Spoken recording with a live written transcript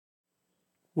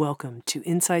Welcome to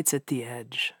Insights at the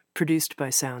Edge, produced by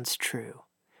Sounds True.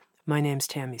 My name's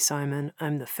Tami Simon.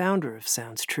 I'm the founder of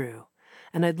Sounds True,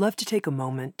 and I'd love to take a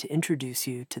moment to introduce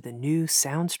you to the new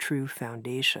Sounds True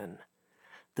Foundation.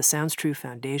 The Sounds True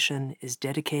Foundation is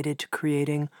dedicated to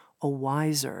creating a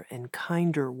wiser and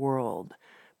kinder world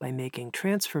by making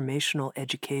transformational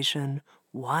education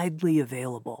widely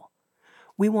available.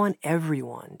 We want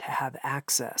everyone to have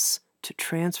access to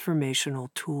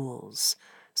transformational tools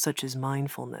such as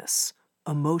mindfulness,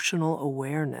 emotional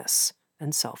awareness,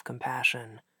 and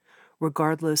self-compassion,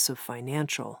 regardless of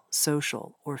financial,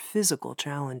 social, or physical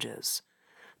challenges.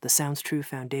 The Sounds True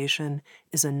Foundation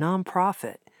is a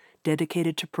nonprofit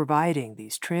dedicated to providing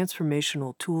these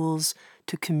transformational tools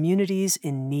to communities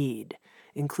in need,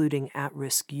 including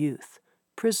at-risk youth,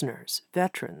 prisoners,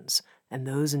 veterans, and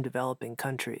those in developing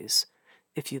countries.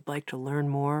 If you'd like to learn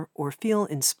more or feel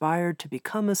inspired to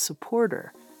become a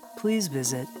supporter, please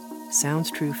visit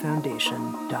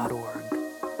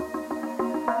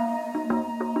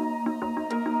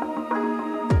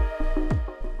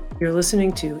SoundsTrueFoundation.org. You're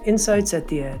listening to Insights at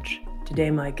the Edge.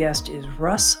 Today my guest is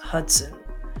Russ Hudson.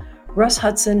 Russ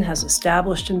Hudson has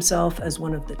established himself as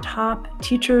one of the top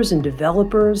teachers and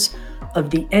developers of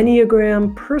the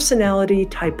Enneagram personality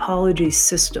typology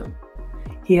system.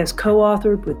 He has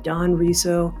co-authored with Don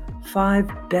Richso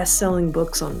 5 best-selling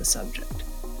books on the subject.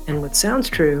 And what sounds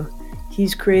true,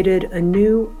 he's created a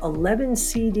new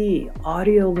 11-CD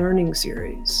audio learning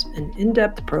series, an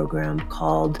in-depth program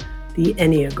called the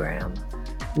Enneagram,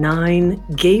 9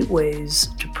 Gateways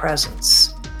to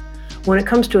Presence. When it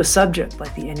comes to a subject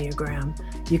like the Enneagram,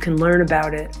 you can learn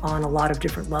about it on a lot of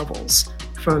different levels,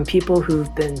 from people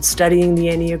who've been studying the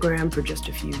Enneagram for just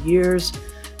a few years,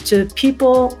 to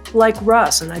people like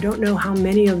Russ, and I don't know how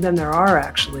many of them there are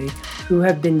actually, who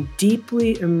have been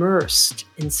deeply immersed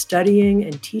in studying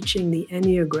and teaching the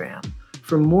Enneagram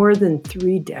for more than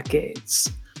 3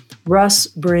 decades. Russ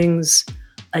brings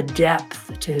a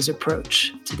depth to his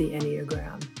approach to the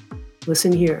Enneagram.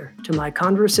 Listen here to my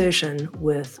conversation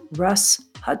with Russ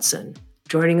Hudson,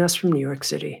 joining us from New York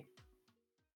City.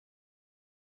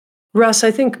 Russ,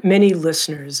 I think many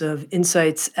listeners of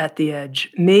Insights at the Edge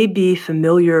may be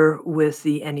familiar with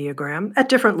the Enneagram at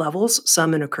different levels,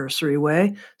 some in a cursory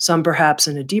way, some perhaps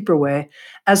in a deeper way,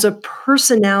 as a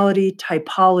personality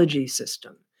typology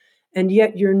system. And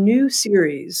yet your new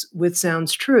series with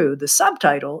Sounds True, the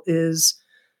subtitle is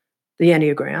the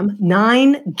Enneagram,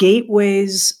 9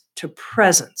 Gateways to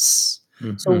Presence.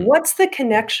 Mm-hmm. So what's the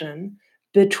connection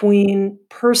between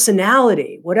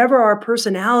personality, whatever our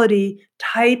personality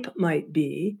type might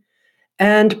be,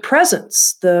 and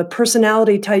presence, the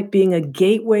personality type being a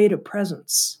gateway to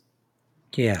presence?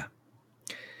 Yeah.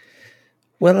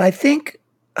 Well, I think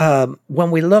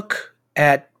when we look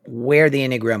at where the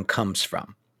Enneagram comes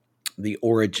from, the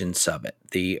origins of it,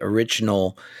 the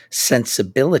original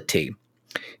sensibility,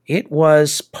 it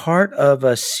was part of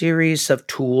a series of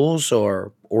tools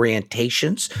or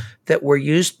orientations that were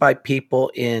used by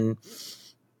people in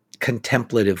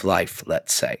contemplative life,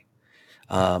 let's say.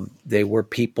 They were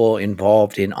people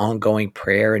involved in ongoing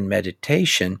prayer and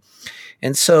meditation.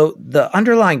 And so the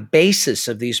underlying basis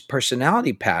of these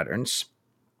personality patterns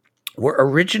were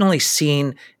originally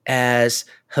seen as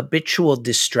habitual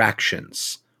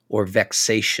distractions or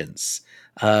vexations.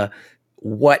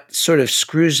 What sort of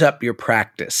screws up your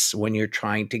practice when you're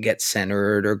trying to get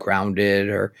centered or grounded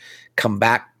or come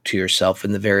back to yourself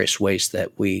in the various ways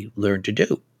that we learn to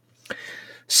do.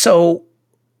 So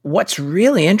what's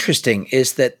really interesting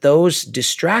is that those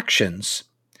distractions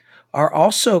are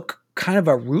also kind of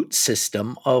a root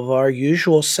system of our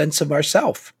usual sense of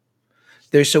ourself.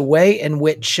 There's a way in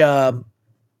which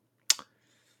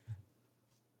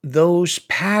those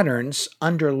patterns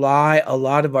underlie a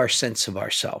lot of our sense of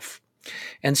ourself.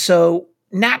 And so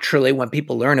naturally, when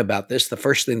people learn about this, the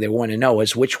first thing they want to know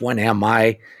is, which one am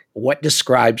I? What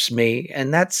describes me?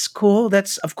 And that's cool.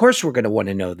 Of course, we're going to want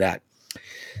to know that.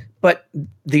 But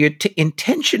the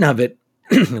intention of it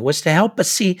was to help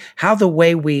us see how the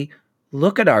way we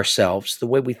look at ourselves, the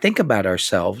way we think about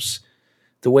ourselves,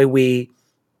 the way we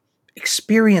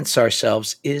experience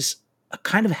ourselves is a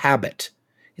kind of habit.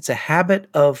 It's a habit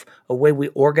of a way we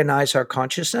organize our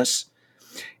consciousness.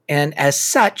 And as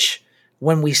such,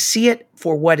 when we see it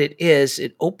for what it is,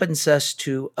 it opens us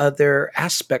to other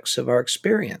aspects of our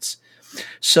experience.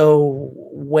 So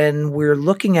when we're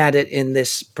looking at it in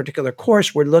this particular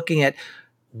course, we're looking at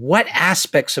what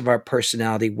aspects of our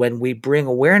personality, when we bring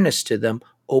awareness to them,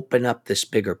 open up this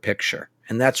bigger picture.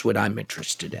 And that's what I'm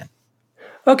interested in.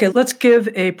 Okay, let's give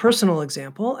a personal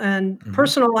example. And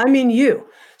personal, I mean you.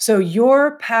 So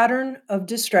your pattern of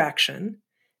distraction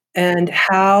and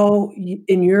how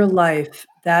in your life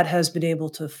that has been able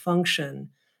to function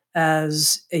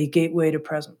as a gateway to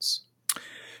presence.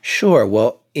 Sure.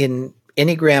 Well, in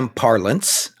Enneagram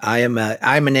parlance, I'm an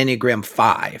Enneagram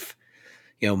 5.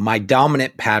 My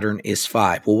dominant pattern is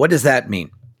 5. Well, what does that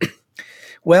mean?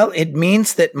 Well, it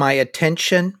means that my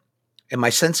attention and my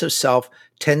sense of self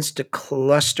tends to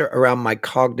cluster around my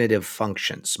cognitive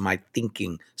functions, my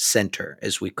thinking center,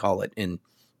 as we call it in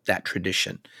that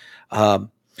tradition,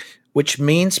 um, which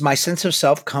means my sense of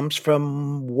self comes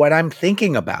from what I'm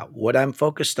thinking about, what I'm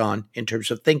focused on in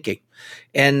terms of thinking.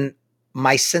 And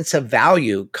my sense of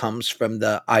value comes from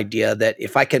the idea that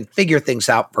if I can figure things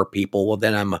out for people, well,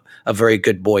 then I'm a very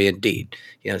good boy indeed.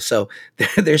 So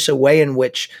there's a way in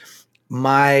which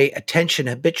my attention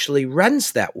habitually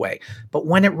runs that way. But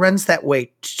when it runs that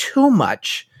way too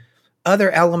much, other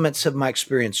elements of my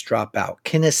experience drop out.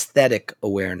 Kinesthetic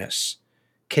awareness,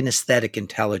 kinesthetic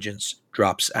intelligence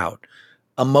drops out.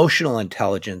 Emotional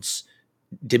intelligence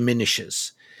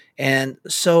diminishes. And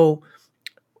so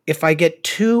if I get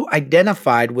too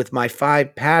identified with my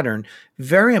 5 pattern,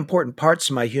 very important parts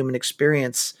of my human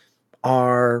experience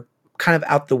are kind of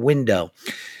out the window.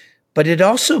 But it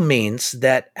also means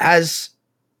that as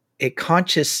a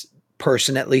conscious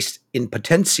person, at least in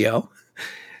potentio,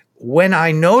 when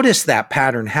I notice that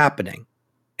pattern happening,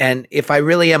 and if I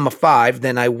really am a 5,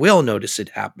 then I will notice it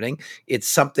happening. It's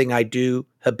something I do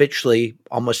habitually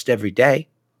almost every day.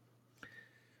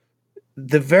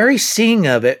 The very seeing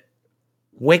of it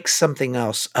wakes something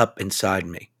else up inside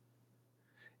me.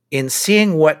 In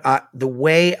seeing the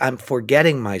way I'm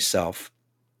forgetting myself,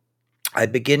 I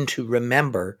begin to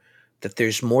remember that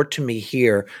there's more to me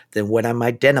here than what I'm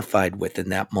identified with in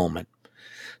that moment.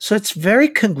 So it's very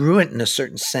congruent in a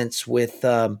certain sense with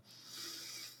the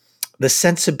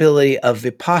sensibility of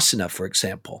Vipassana, for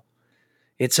example.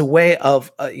 It's a way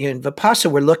of, in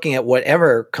Vipassana, we're looking at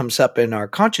whatever comes up in our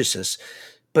consciousness.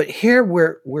 But here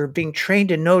we're being trained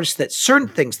to notice that certain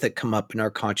things that come up in our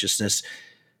consciousness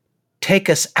take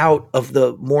us out of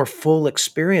the more full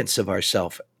experience of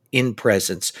ourself in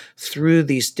presence through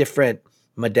these different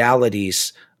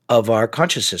modalities of our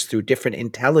consciousness, through different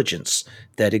intelligence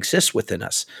that exists within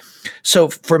us. So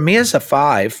for me as a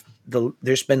 5,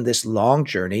 there's been this long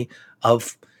journey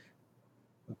of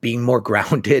being more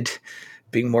grounded,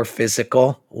 being more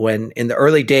physical. When in the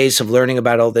early days of learning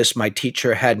about all this, my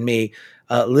teacher had me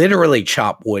literally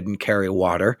chop wood and carry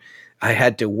water. I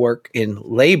had to work in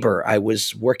labor. I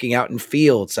was working out in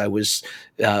fields. I was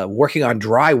working on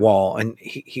drywall, and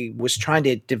he was trying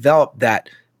to develop that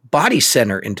body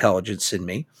center intelligence in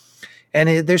me.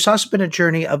 And there's also been a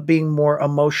journey of being more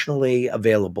emotionally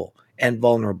available and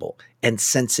vulnerable and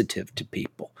sensitive to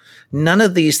people. None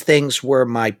of these things were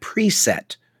my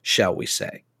preset, shall we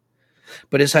say.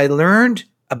 But as I learned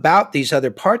about these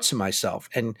other parts of myself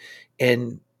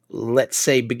and let's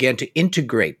say began to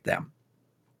integrate them,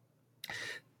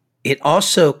 it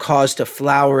also caused a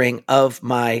flowering of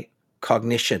my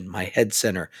cognition, my head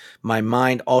center. My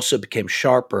mind also became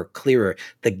sharper, clearer.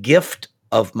 The gift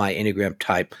of my Enneagram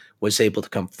type was able to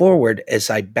come forward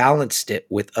as I balanced it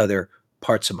with other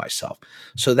parts of myself.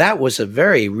 So that was a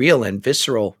very real and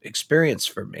visceral experience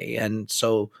for me. And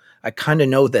so I kind of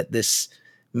know that this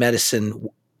medicine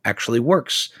actually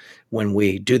works when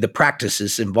we do the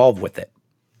practices involved with it.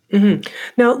 Mm-hmm.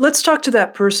 Now, let's talk to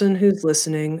that person who's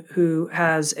listening who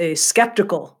has a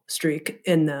skeptical streak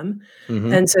in them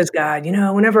and says, God,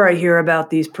 whenever I hear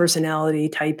about these personality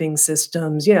typing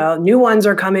systems, new ones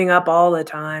are coming up all the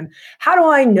time. How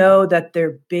do I know that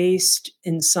they're based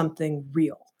in something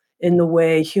real, in the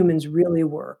way humans really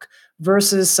work,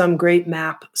 versus some great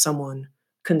map someone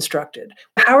constructed?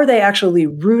 How are they actually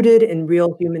rooted in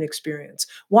real human experience?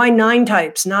 Why 9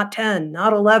 types, not 10,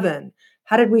 not 11?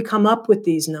 How did we come up with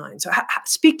these 9? So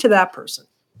speak to that person.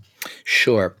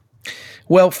 Sure.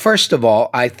 Well, first of all,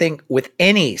 I think with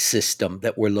any system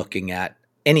that we're looking at,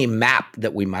 any map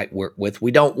that we might work with,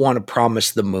 we don't want to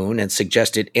promise the moon and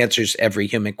suggest it answers every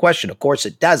human question. Of course,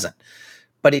 it doesn't.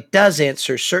 But it does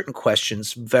answer certain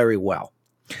questions very well.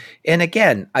 And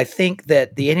again, I think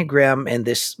that the Enneagram and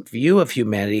this view of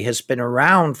humanity has been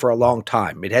around for a long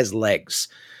time. It has legs.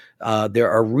 There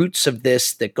are roots of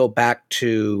this that go back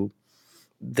to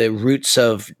the roots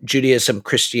of Judaism,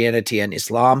 Christianity, and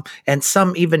Islam, and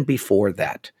some even before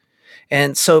that.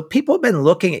 And so people have been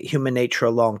looking at human nature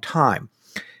a long time.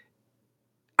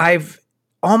 I've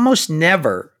almost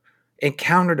never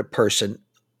encountered a person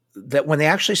that when they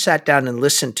actually sat down and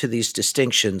listened to these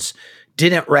distinctions,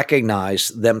 didn't recognize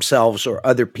themselves or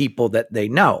other people that they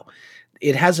know.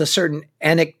 It has a certain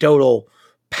anecdotal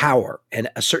power and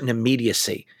a certain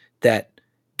immediacy that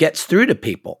gets through to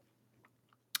people.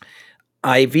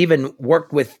 I've even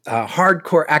worked with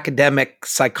hardcore academic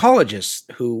psychologists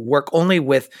who work only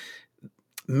with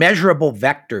measurable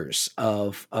vectors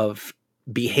of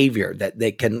behavior that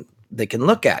they can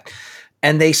look at,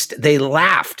 and they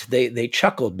laughed, they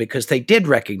chuckled because they did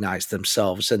recognize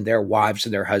themselves and their wives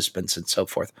and their husbands and so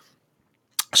forth.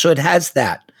 So it has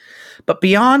that, but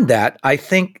beyond that, I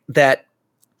think that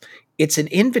it's an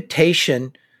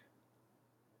invitation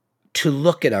to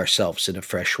look at ourselves in a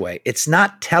fresh way. It's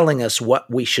not telling us what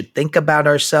we should think about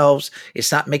ourselves.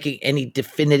 It's not making any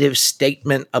definitive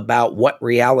statement about what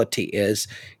reality is.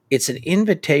 It's an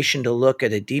invitation to look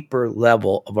at a deeper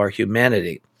level of our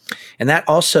humanity. And that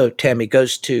also, Tami,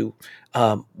 goes to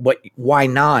why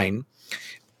 9,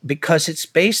 because it's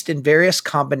based in various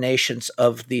combinations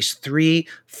of these 3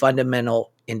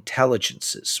 fundamental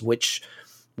intelligences, which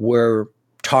were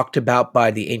talked about by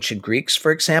the ancient Greeks,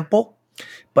 for example,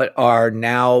 but are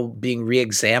now being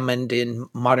re-examined in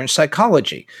modern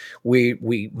psychology.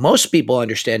 Most people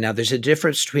understand now there's a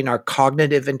difference between our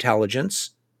cognitive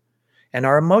intelligence and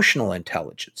our emotional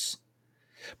intelligence.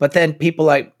 But then people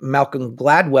like Malcolm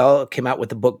Gladwell came out with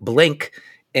the book Blink,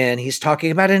 and he's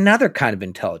talking about another kind of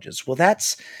intelligence. Well,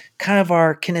 that's kind of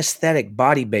our kinesthetic,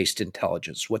 body-based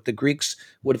intelligence, what the Greeks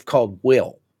would have called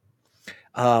will.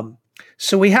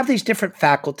 So we have these different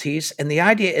faculties, and the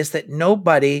idea is that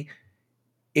nobody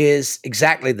is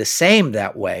exactly the same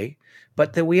that way,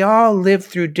 but that we all live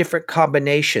through different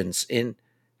combinations in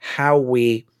how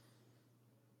we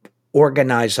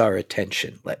organize our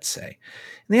attention, let's say.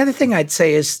 And the other thing I'd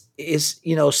say is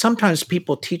sometimes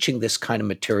people teaching this kind of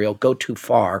material go too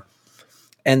far,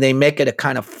 and they make it a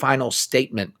kind of final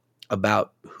statement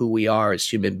about who we are as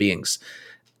human beings.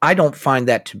 I don't find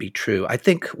that to be true. I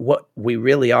think what we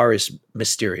really are is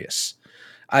mysterious.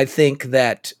 I think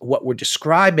that what we're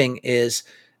describing is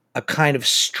a kind of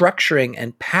structuring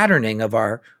and patterning of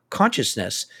our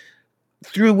consciousness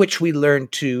through which we learn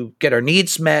to get our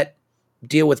needs met,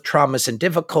 deal with traumas and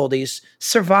difficulties,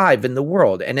 survive in the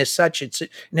world. And as such, it's an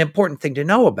important thing to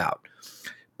know about.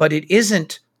 But it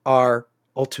isn't our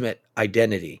ultimate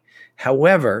identity.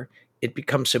 However, it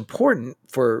becomes important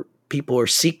for people who are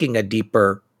seeking a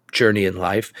deeper journey in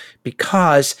life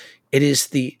because it is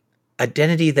the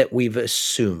identity that we've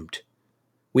assumed.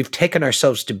 We've taken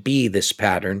ourselves to be this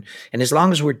pattern. And as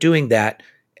long as we're doing that,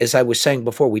 as I was saying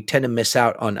before, we tend to miss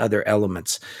out on other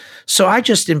elements. So I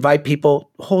just invite people,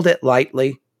 hold it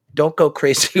lightly. Don't go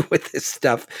crazy with this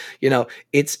stuff.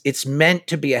 It's meant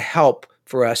to be a help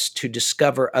for us to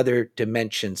discover other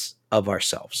dimensions of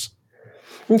ourselves.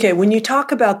 Okay, when you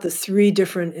talk about the 3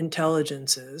 different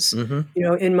intelligences,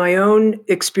 in my own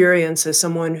experience as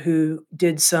someone who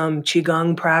did some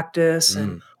Qigong practice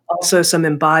and also some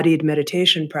embodied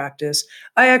meditation practice,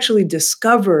 I actually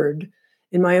discovered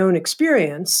in my own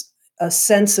experience a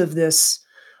sense of this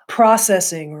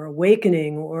processing or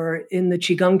awakening, or in the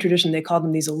Qigong tradition, they call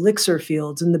them these elixir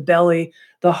fields in the belly,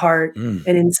 the heart, and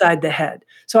inside the head.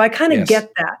 So I kind of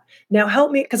get that. Now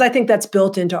help me, because I think that's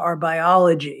built into our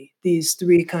biology, these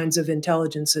 3 kinds of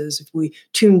intelligences, if we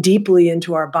tune deeply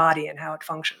into our body and how it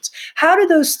functions. How do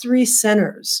those 3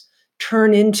 centers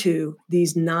turn into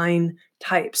these 9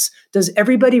 types? Does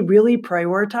everybody really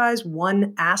prioritize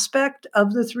one aspect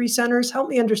of the 3 centers? Help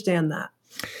me understand that.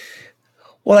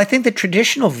 Well, I think the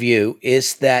traditional view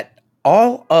is that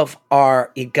all of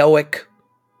our egoic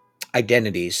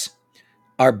identities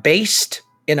are based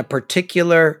in a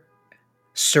particular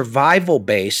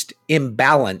survival-based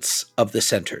imbalance of the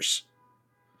centers.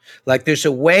 Like there's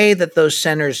a way that those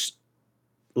centers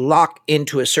lock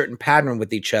into a certain pattern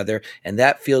with each other, and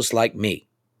that feels like me.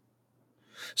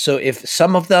 So if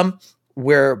some of them,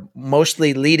 we're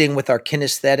mostly leading with our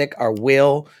kinesthetic, our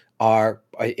will,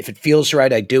 if it feels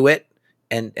right, I do it.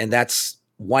 And that's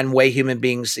one way human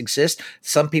beings exist.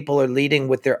 Some people are leading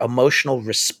with their emotional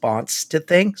response to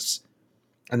things,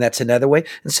 and that's another way.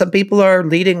 And some people are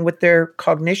leading with their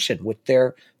cognition, with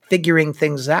their figuring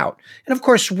things out. And of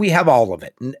course, we have all of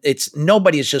it.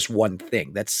 Nobody is just one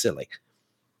thing. That's silly.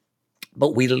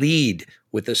 But we lead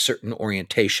with a certain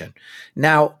orientation.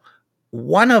 Now,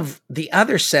 one of the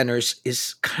other centers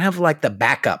is kind of like the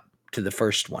backup to the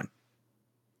first one.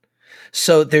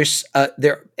 So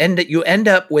you end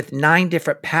up with 9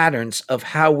 different patterns of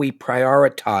how we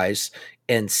prioritize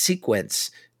and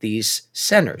sequence these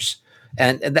centers.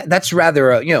 And that's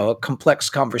rather a complex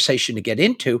conversation to get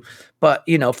into. But,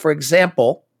 for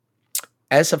example,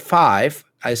 as a 5,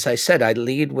 as I said, I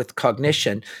lead with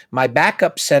cognition. My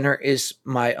backup center is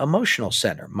my emotional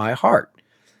center, my heart.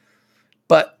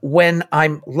 But when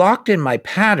I'm locked in my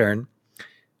pattern,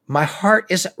 my heart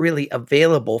isn't really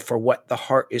available for what the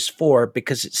heart is for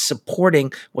because it's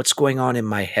supporting what's going on in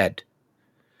my head.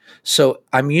 So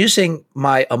I'm using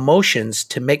my emotions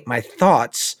to make my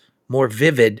thoughts more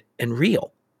vivid and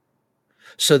real.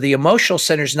 So the emotional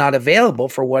center is not available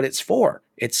for what it's for.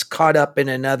 It's caught up in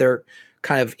another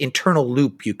kind of internal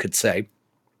loop, you could say.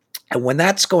 And when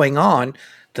that's going on,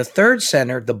 the third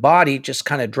center, the body, just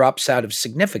kind of drops out of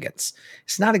significance.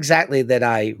 It's not exactly that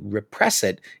I repress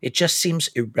it, it just seems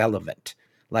irrelevant.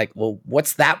 Like, well,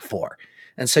 what's that for?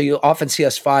 And so you often see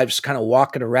us fives kind of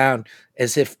walking around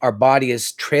as if our body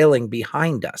is trailing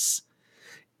behind us.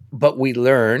 But we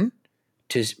learn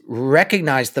to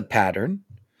recognize the pattern,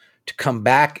 to come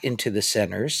back into the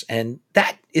centers. And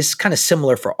that is kind of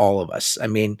similar for all of us. I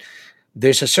mean,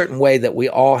 there's a certain way that we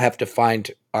all have to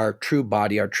find our true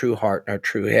body, our true heart, our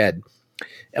true head.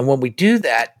 And when we do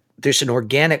that, there's an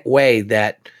organic way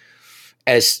that,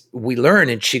 as we learn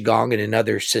in Qigong and in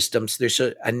other systems, there's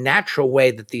a natural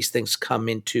way that these things come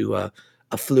into a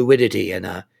fluidity and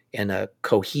a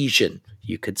cohesion,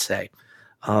 you could say.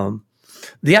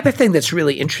 The other thing that's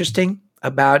really interesting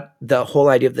about the whole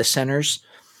idea of the centers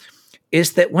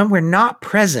is that when we're not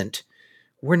present,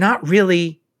 we're not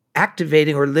really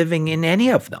activating or living in any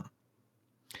of them.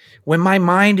 When my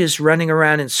mind is running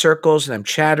around in circles and I'm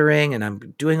chattering and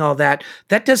I'm doing all that,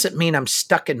 that doesn't mean I'm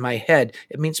stuck in my head.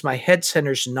 It means my head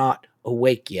center's not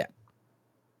awake yet.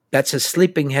 That's a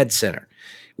sleeping head center.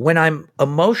 When I'm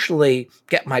emotionally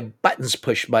get my buttons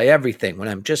pushed by everything, when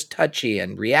I'm just touchy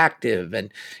and reactive and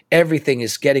everything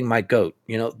is getting my goat,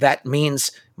 that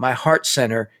means my heart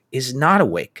center is not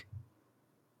awake.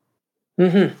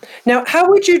 Mm-hmm. Now, how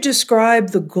would you describe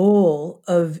the goal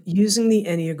of using the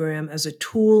Enneagram as a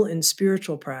tool in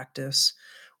spiritual practice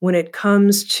when it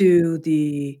comes to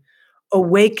the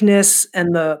awakeness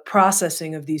and the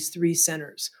processing of these three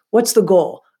centers? What's the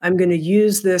goal? I'm going to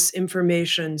use this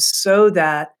information so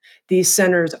that these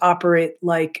centers operate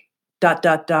like ...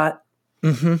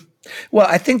 Mm-hmm. Well,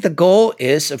 I think the goal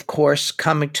is, of course,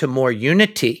 coming to more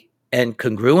unity and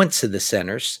congruence of the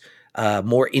centers,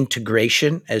 more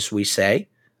integration, as we say.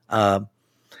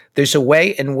 There's a way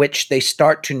in which they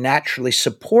start to naturally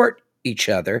support each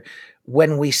other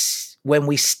when we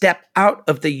step out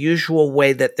of the usual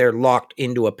way that they're locked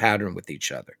into a pattern with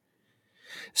each other.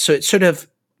 So it's sort of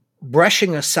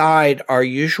brushing aside our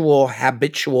usual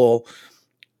habitual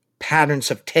patterns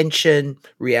of tension,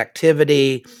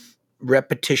 reactivity,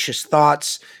 repetitious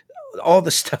thoughts, all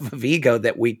the stuff of ego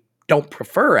that we don't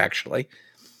prefer, actually.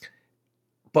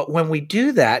 But when we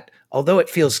do that, although it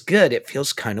feels good, it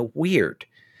feels kind of weird.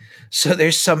 So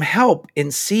there's some help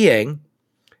in seeing,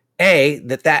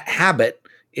 that habit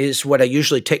is what I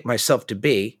usually take myself to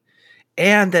be,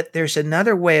 and that there's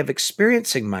another way of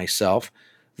experiencing myself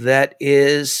that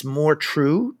is more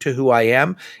true to who I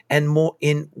am and more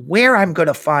in where I'm going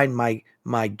to find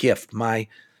my gift, my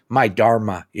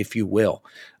dharma, if you will.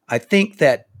 I think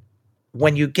that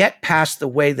when you get past the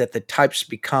way that the types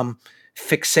become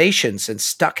fixations and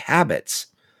stuck habits,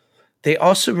 they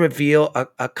also reveal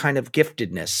a kind of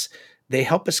giftedness. They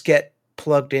help us get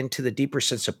plugged into the deeper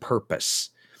sense of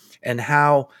purpose and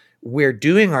how we're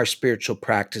doing our spiritual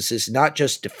practices, not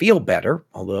just to feel better,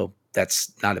 although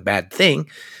that's not a bad thing,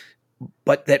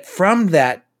 but that from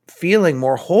that feeling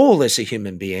more whole as a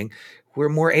human being, we're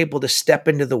more able to step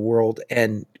into the world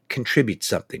and contribute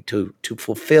something to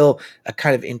fulfill a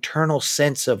kind of internal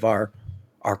sense of our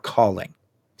calling,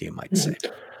 you might say.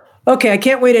 Okay, I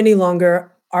can't wait any longer.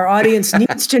 Our audience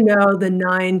needs to know the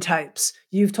 9 types.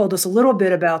 You've told us a little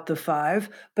bit about the 5,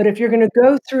 but if you're going to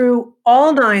go through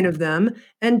all 9 of them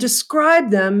and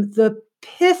describe them, the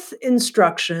pith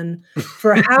instruction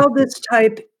for how this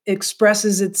type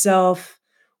expresses itself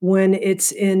when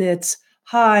it's in its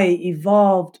high,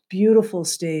 evolved, beautiful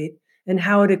state, and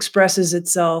how it expresses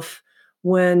itself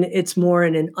when it's more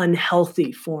in an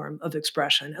unhealthy form of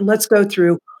expression. And let's go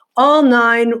through all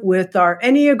 9 with our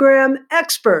Enneagram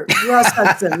expert, Russ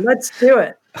Hudson. Let's do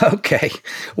it. Okay.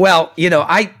 Well,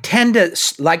 I tend to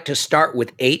like to start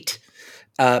with 8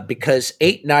 because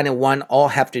 8, 9, and 1 all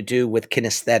have to do with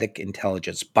kinesthetic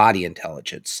intelligence, body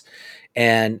intelligence.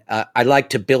 And I like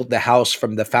to build the house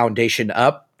from the foundation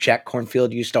up. Jack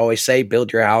Kornfield used to always say,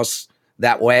 build your house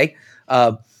that way.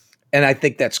 And I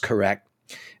think that's correct.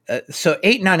 So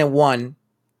 8, 9, and 1,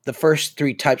 the first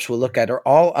 3 types we'll look at are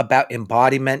all about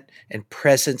embodiment and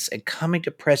presence and coming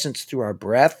to presence through our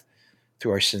breath,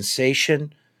 through our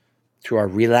sensation, through our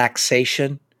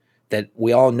relaxation that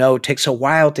we all know takes a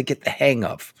while to get the hang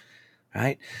of,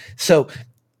 right? So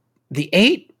the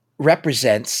 8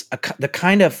 represents the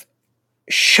kind of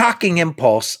shocking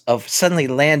impulse of suddenly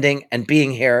landing and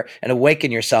being here and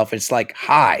awaken yourself. It's like,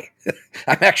 hi,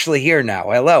 I'm actually here now.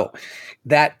 Hello.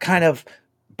 That kind of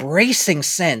bracing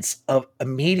sense of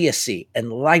immediacy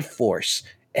and life force.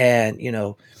 And,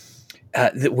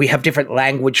 we have different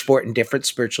language for it in different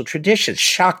spiritual traditions.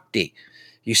 Shakti,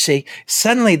 you see,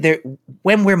 suddenly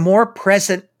when we're more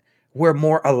present, we're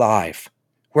more alive,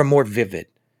 we're more vivid,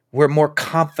 we're more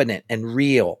confident and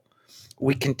real.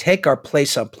 We can take our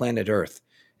place on planet Earth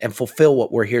and fulfill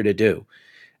what we're here to do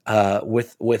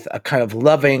with a kind of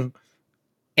loving,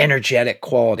 energetic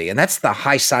quality. And that's the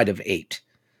high side of 8,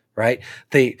 right?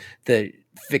 The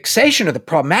fixation or the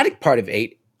problematic part of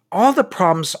 8, all the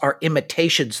problems are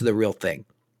imitations of the real thing.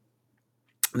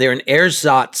 They're an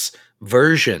ersatz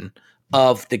version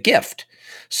of the gift.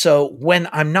 So when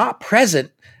I'm not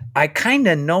present, I kind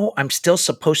of know I'm still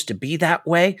supposed to be that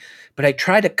way, but I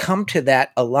try to come to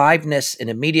that aliveness and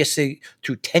immediacy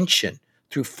through tension,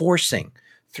 through forcing,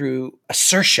 through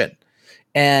assertion,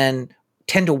 and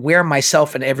tend to wear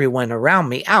myself and everyone around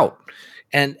me out.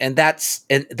 And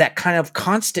that kind of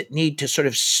constant need to sort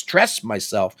of stress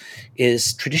myself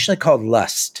is traditionally called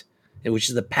lust, which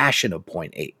is the passion of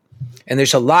point 8. And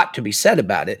there's a lot to be said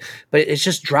about it, but it's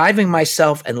just driving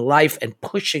myself and life and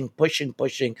pushing.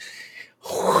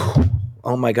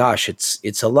 Oh my gosh,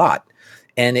 it's a lot.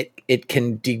 And it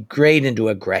can degrade into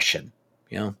aggression,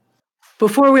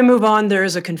 Before we move on, there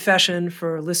is a confession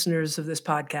for listeners of this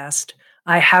podcast.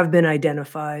 I have been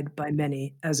identified by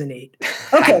many as an 8.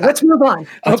 Okay, let's move on.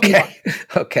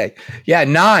 Okay. Yeah,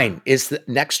 9 is the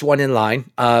next one in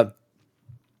line.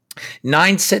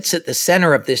 9 sits at the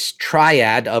center of this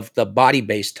triad of the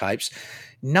body-based types.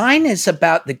 9 is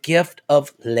about the gift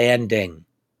of landing,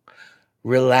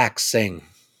 relaxing,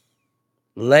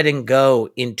 letting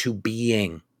go into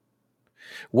being.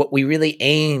 What we really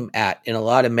aim at in a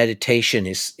lot of meditation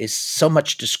is so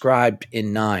much described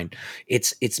in 9.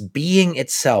 It's being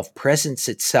itself, presence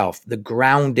itself, the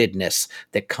groundedness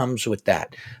that comes with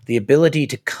that, the ability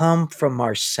to come from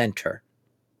our center.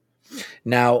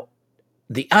 Now,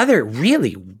 the other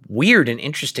really weird and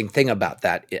interesting thing about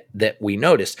that we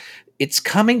notice, it's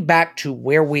coming back to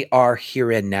where we are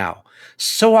here and now.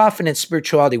 So often in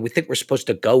spirituality, we think we're supposed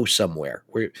to go somewhere.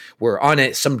 We're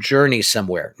on some journey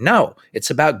somewhere. No, it's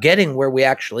about getting where we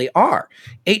actually are.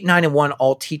 8, 9, and 1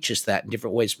 all teach us that in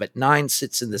different ways, but 9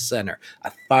 sits in the center.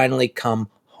 I finally come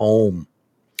home.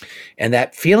 And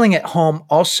that feeling at home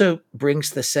also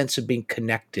brings the sense of being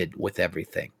connected with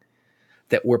everything,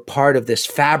 that we're part of this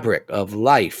fabric of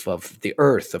life, of the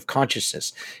earth, of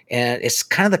consciousness. And it's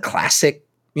kind of the classic,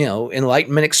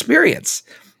 enlightenment experience.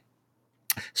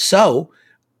 So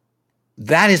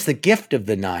that is the gift of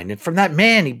the 9. And from that,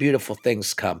 many beautiful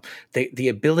things come. The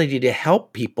ability to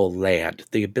help people land,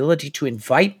 the ability to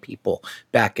invite people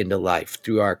back into life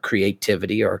through our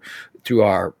creativity or through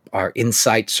our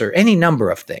insights or any number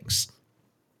of things.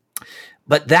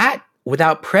 But that,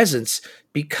 without presence,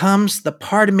 becomes the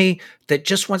part of me that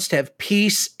just wants to have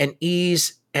peace and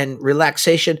ease and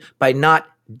relaxation by not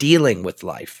dealing with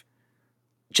life.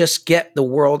 Just get the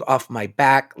world off my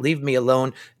back, leave me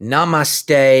alone,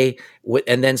 namaste,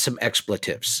 and then some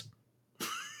expletives.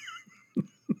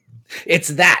 It's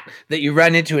that you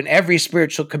run into in every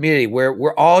spiritual community where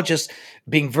we're all just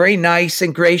being very nice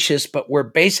and gracious, but we're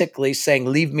basically saying,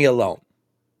 leave me alone.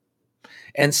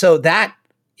 And so that,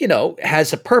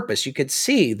 has a purpose. You could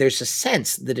see there's a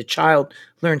sense that a child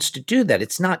learns to do that.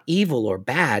 It's not evil or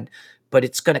bad, but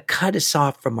it's going to cut us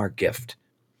off from our gift.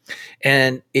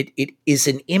 And it is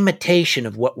an imitation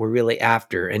of what we're really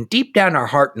after. And deep down, our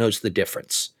heart knows the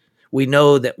difference. We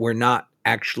know that we're not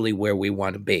actually where we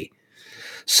want to be.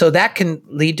 So that can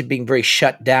lead to being very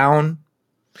shut down,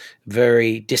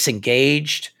 very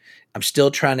disengaged. I'm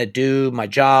still trying to do my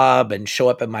job and show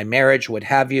up in my marriage, what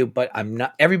have you, but I'm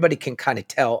not. Everybody can kind of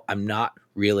tell I'm not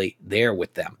really there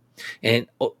with them. And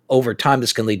over time,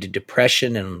 this can lead to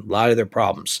depression and a lot of their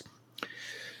problems.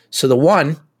 So the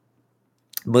 1,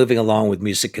 moving along with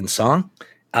music and song,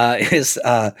 is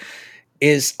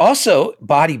also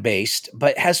body-based,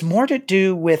 but has more to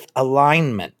do with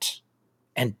alignment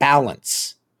and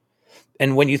balance.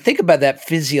 And when you think about that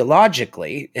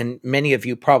physiologically, and many of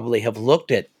you probably have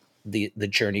looked at the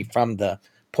journey from the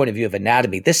point of view of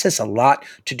anatomy, this has a lot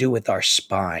to do with our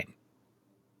spine.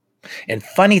 And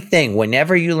funny thing,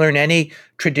 whenever you learn any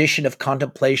tradition of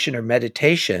contemplation or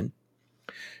meditation,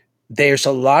 there's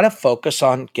a lot of focus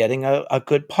on getting a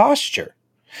good posture.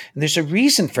 And there's a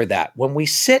reason for that. When we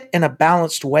sit in a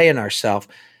balanced way in ourselves,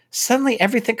 suddenly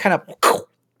everything kind of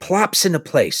plops into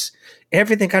place.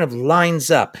 Everything kind of lines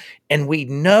up. And we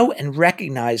know and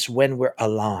recognize when we're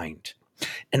aligned.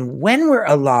 And when we're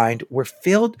aligned, we're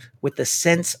filled with the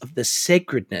sense of the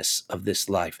sacredness of this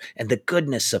life and the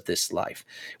goodness of this life.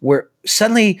 We're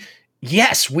suddenly,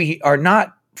 yes, we are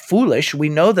not foolish. We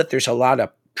know that there's a lot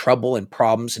of trouble and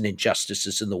problems and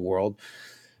injustices in the world,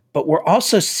 but we're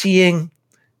also seeing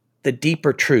the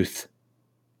deeper truth.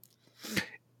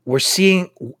 We're seeing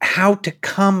how to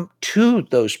come to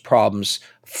those problems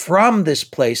from this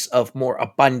place of more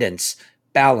abundance,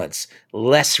 balance,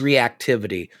 less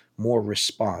reactivity, more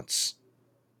response.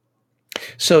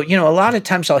 So, a lot of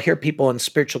times I'll hear people in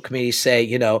spiritual communities say,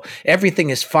 everything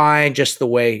is fine just the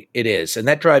way it is. And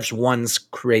that drives ones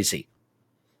crazy.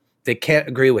 They can't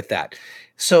agree with that.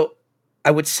 So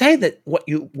I would say that what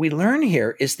we learn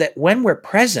here is that when we're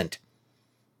present,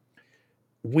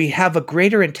 we have a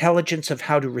greater intelligence of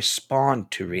how to respond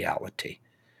to reality,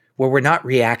 where we're not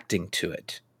reacting to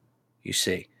it, you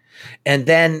see. And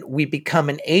then we become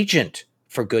an agent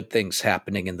for good things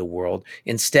happening in the world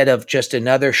instead of just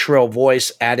another shrill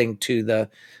voice adding to the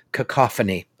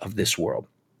cacophony of this world.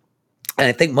 And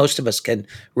I think most of us can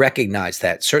recognize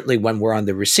that, certainly when we're on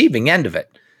the receiving end of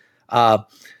it.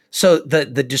 So the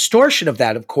distortion of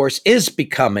that, of course, is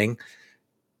becoming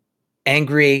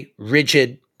angry,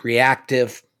 rigid,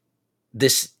 reactive.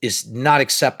 This is not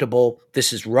acceptable.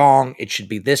 This is wrong. It should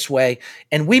be this way.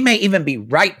 And we may even be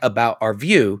right about our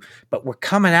view, but we're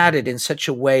coming at it in such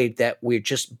a way that we're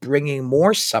just bringing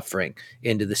more suffering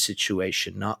into the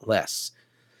situation, not less.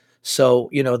 So,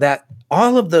 that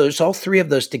all three of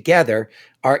those together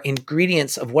are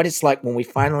ingredients of what it's like when we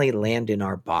finally land in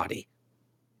our body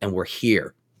and we're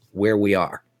here where we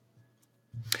are.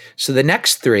 So the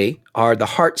next three are the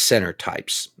heart center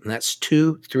types, and that's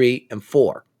 2, 3, and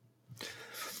 4.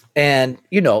 And,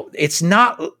 it's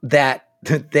not that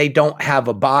they don't have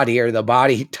a body or the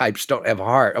body types don't have a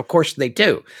heart. Of course they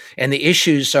do. And the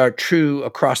issues are true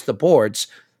across the boards.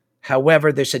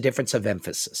 However, there's a difference of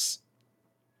emphasis.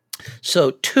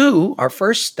 So 2, our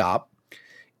first stop,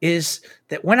 is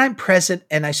that when I'm present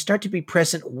and I start to be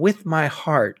present with my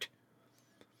heart,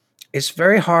 it's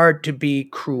very hard to be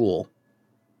cruel.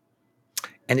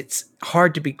 And it's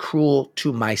hard to be cruel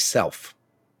to myself.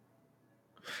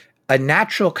 A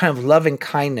natural kind of loving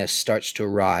kindness starts to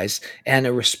arise and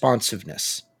a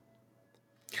responsiveness.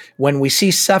 When we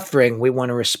see suffering, we want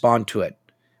to respond to it.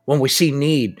 When we see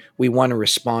need, we want to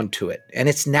respond to it. And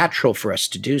it's natural for us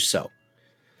to do so.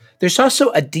 There's also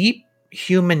a deep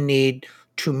human need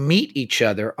to meet each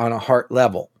other on a heart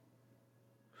level.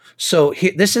 So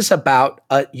this is about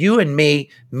you and me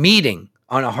meeting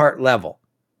on a heart level,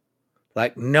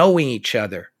 like knowing each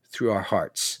other through our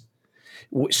hearts.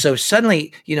 So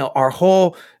suddenly, our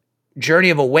whole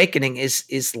journey of awakening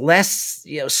is less,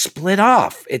 split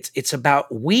off. It's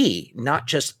about we, not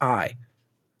just I.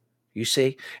 You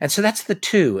see? And so that's the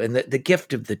 2, and the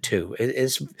gift of the 2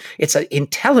 it's an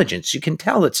intelligence. You can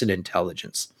tell it's an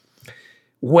intelligence.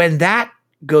 When that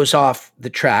goes off the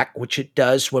track, which it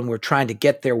does when we're trying to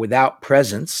get there without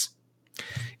presence,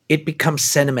 it becomes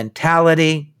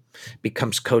sentimentality,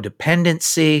 becomes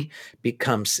codependency,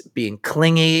 becomes being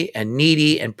clingy and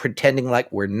needy and pretending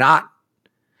like we're not.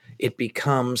 It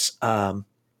becomes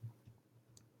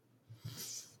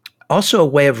also a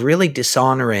way of really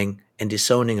dishonoring and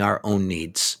disowning our own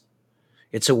needs.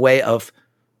 It's a way of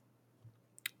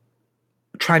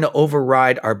trying to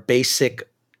override our basic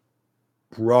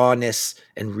rawness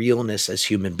and realness as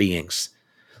human beings.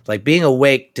 Like being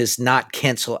awake does not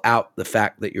cancel out the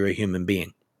fact that you're a human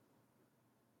being.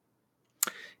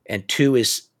 And 2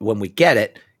 is, when we get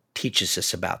it, teaches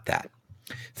us about that.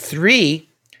 3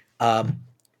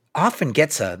 often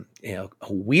gets a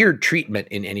weird treatment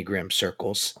in Enneagram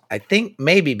circles. I think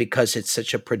maybe because it's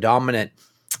such a predominant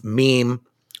meme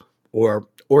or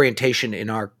orientation in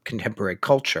our contemporary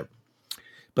culture.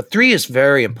 But 3 is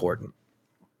very important.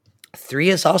 3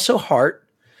 is also heart,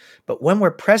 but when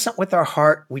we're present with our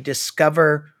heart, we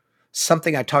discover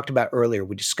something I talked about earlier.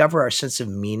 We discover our sense of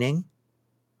meaning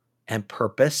and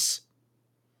purpose,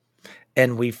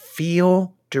 and we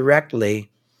feel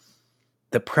directly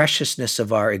the preciousness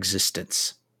of our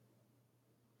existence.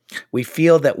 We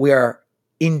feel that we are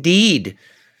indeed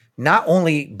not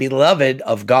only beloved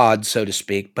of God, so to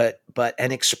speak, but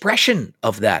an expression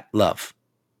of that love.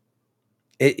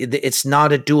 It's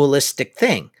not a dualistic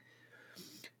thing.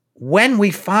 When we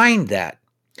find that,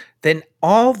 then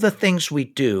all the things we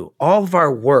do, all of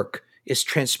our work is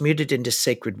transmuted into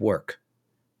sacred work.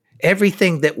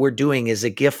 Everything that we're doing is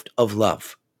a gift of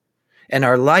love. And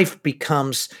our life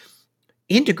becomes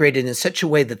integrated in such a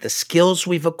way that the skills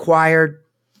we've acquired,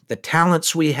 the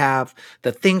talents we have,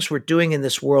 the things we're doing in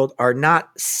this world are not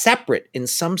separate in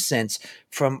some sense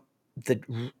from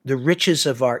the riches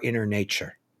of our inner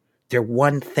nature. They're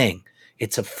one thing.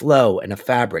 It's a flow and a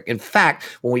fabric. In fact,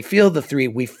 when we feel the 3,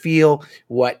 we feel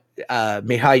what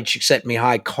Mihaly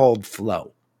Csikszentmihalyi called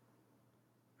flow.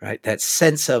 right? That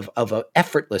sense of a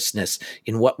effortlessness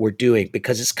in what we're doing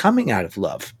because it's coming out of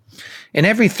love. And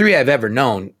every 3 I've ever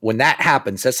known, when that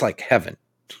happens, that's like heaven.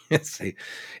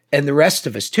 And the rest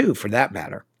of us too, for that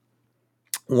matter.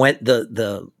 When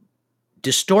the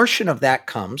distortion of that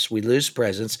comes, we lose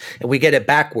presence and we get it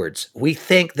backwards. We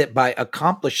think that by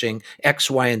accomplishing X,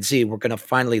 Y, and Z, we're going to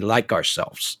finally like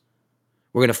ourselves.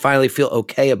 We're going to finally feel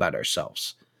okay about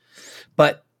ourselves.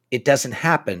 But it doesn't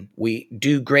happen. We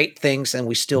do great things and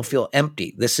we still feel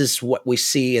empty. This is what we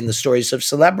see in the stories of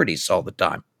celebrities all the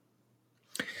time.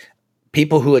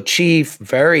 People who achieve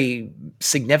very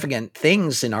significant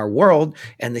things in our world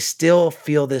and they still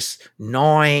feel this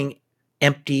gnawing,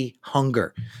 empty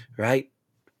hunger, right?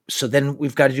 So then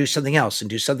we've got to do something else and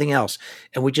do something else.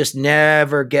 And we just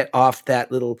never get off that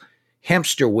little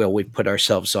hamster wheel we've put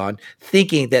ourselves on,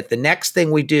 thinking that the next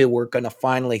thing we do, we're going to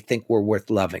finally think we're worth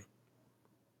loving.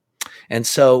 And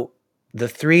so the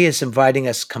 3 is inviting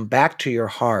us, come back to your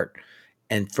heart,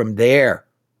 and from there,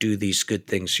 do these good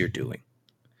things you're doing.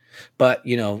 But,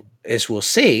 as we'll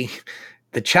see,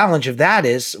 the challenge of that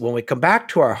is when we come back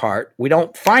to our heart, we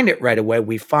don't find it right away.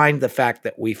 We find the fact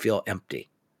that we feel empty.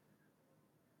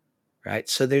 Right?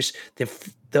 So there's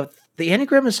the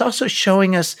Enneagram is also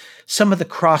showing us some of the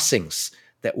crossings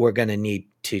that we're going to need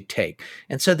to take.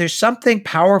 And so there's something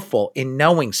powerful in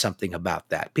knowing something about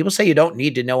that. People say you don't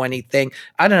need to know anything.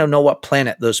 I don't know what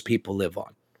planet those people live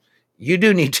on. You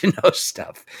do need to know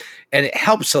stuff. And it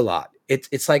helps a lot.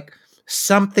 It's like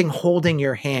something holding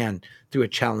your hand through a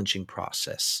challenging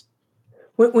process.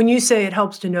 When you say it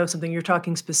helps to know something, you're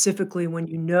talking specifically when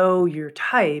you know your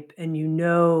type and you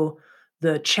know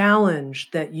the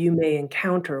challenge that you may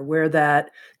encounter, where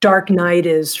that dark night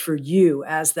is for you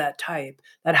as that type,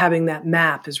 that having that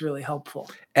map is really helpful.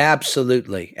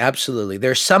 Absolutely. Absolutely.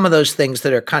 There's some of those things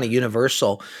that are kind of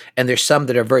universal, and there's some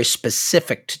that are very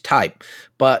specific to type.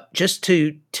 But just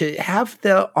to have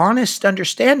the honest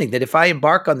understanding that if I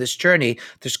embark on this journey,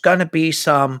 there's going to be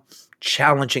some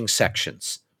challenging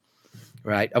sections,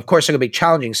 right? Of course, there are going to be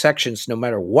challenging sections no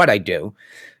matter what I do,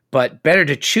 but better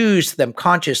to choose them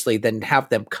consciously than have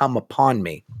them come upon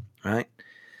me, right?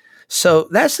 So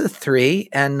that's the 3.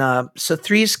 And so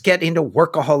 3s get into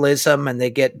workaholism and they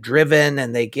get driven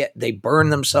and they burn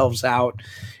themselves out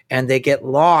and they get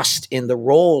lost in the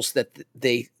roles that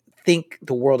they think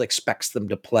the world expects them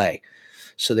to play.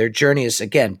 So their journey is,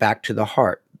 again, back to the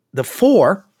heart. The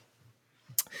 4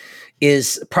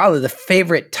 is probably the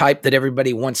favorite type that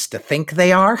everybody wants to think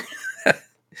they are.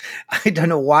 I don't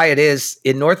know why it is.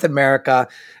 In North America,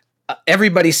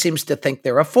 everybody seems to think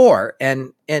they're a 4.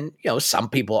 And some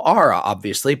people are,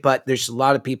 obviously, but there's a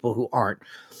lot of people who aren't.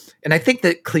 And I think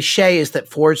the cliche is that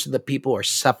 4s are the people who are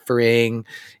suffering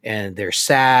and they're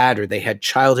sad or they had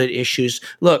childhood issues.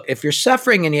 Look, if you're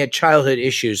suffering and you had childhood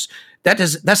issues,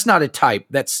 that's not a type.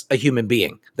 That's a human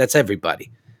being. That's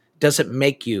everybody. Doesn't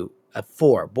make you a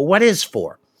 4. But what is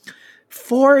 4?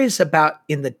 4 is about,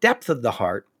 in the depth of the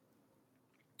heart,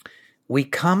 we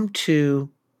come to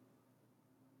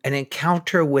an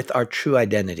encounter with our true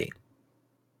identity.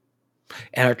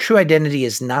 And our true identity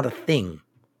is not a thing.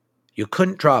 You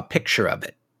couldn't draw a picture of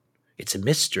it. It's a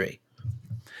mystery.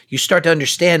 You start to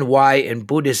understand why in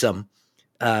Buddhism,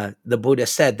 the Buddha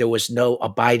said there was no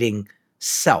abiding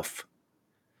self.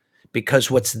 Because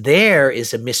what's there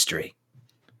is a mystery,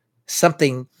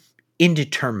 something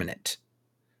indeterminate,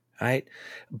 right?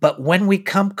 But when we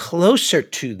come closer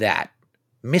to that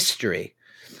mystery,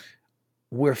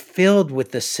 we're filled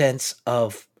with the sense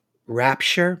of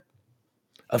rapture,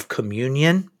 of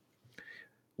communion.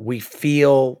 We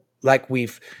feel like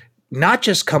we've not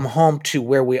just come home to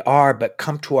where we are, but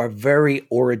come to our very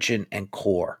origin and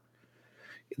core.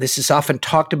 This is often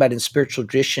talked about in spiritual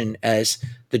tradition as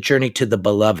the journey to the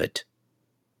beloved.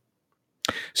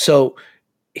 So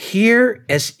here,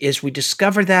 as we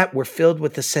discover that, we're filled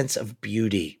with a sense of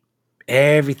beauty.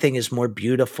 Everything is more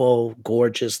beautiful,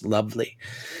 gorgeous, lovely.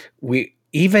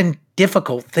 Even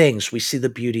difficult things, we see the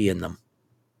beauty in them.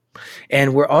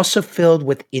 And we're also filled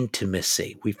with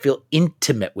intimacy. We feel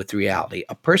intimate with reality.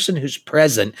 A person who's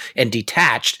present and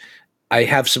detached, I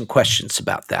have some questions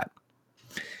about that.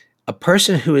 A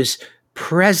person who is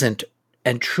present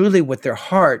and truly with their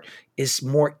heart is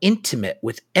more intimate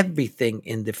with everything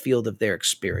in the field of their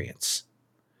experience.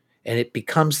 And it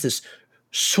becomes this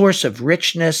source of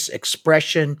richness,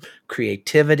 expression,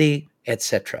 creativity,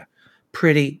 etc.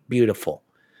 Pretty beautiful.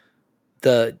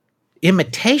 The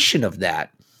imitation of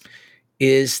that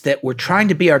is that we're trying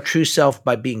to be our true self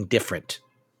by being different,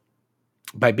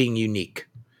 by being unique,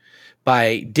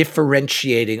 by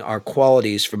differentiating our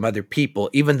qualities from other people,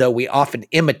 even though we often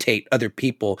imitate other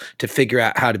people to figure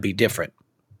out how to be different.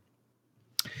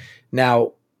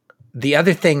 Now, the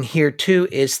other thing here too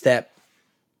is that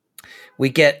we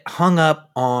get hung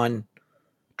up on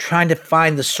trying to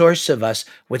find the source of us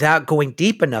without going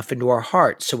deep enough into our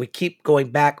heart. So we keep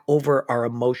going back over our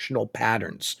emotional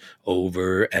patterns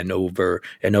over and over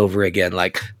and over again.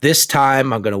 Like, this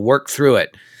time I'm going to work through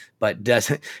it. But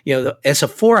doesn't, as a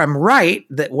 4, I'm right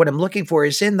that what I'm looking for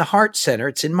is in the heart center.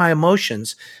 It's in my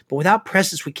emotions. But without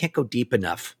presence, we can't go deep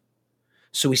enough.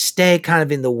 So we stay kind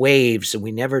of in the waves and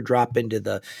we never drop into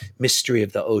the mystery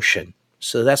of the ocean.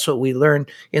 So that's what we learn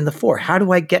in the 4. How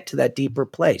do I get to that deeper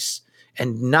place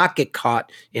and not get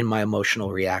caught in my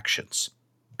emotional reactions?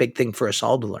 Big thing for us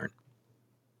all to learn.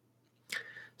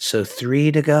 So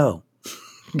 3 to go.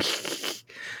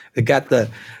 We got the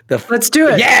Let's do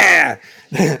it. Yeah.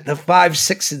 The 5,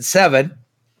 6, and 7.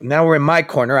 Now we're in my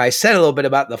corner. I said a little bit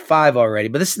about the 5 already,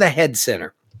 but this is the head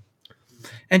center.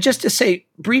 And just to say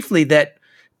briefly that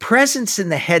presence in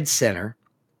the head center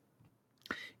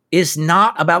is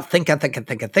not about thinking.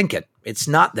 It's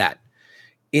not that.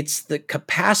 It's the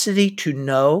capacity to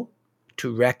know,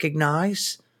 to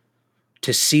recognize,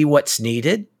 to see what's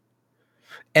needed.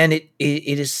 And it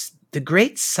is the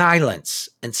great silence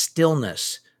and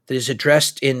stillness that is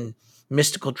addressed in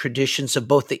mystical traditions of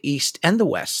both the East and the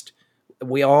West.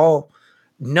 We all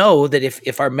know that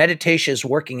if our meditation is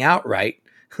working out right,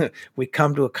 we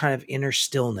come to a kind of inner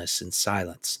stillness and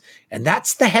silence. And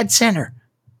that's the head center.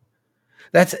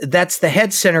 That's the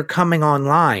head center coming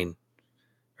online,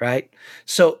 right?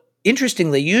 So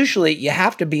interestingly, usually you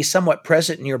have to be somewhat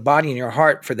present in your body and your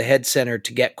heart for the head center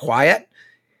to get quiet.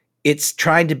 It's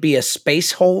trying to be a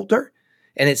space holder,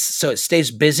 and so it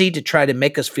stays busy to try to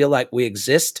make us feel like we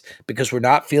exist because we're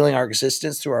not feeling our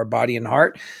existence through our body and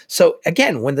heart. So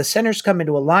again, when the centers come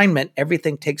into alignment,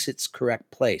 everything takes its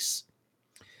correct place.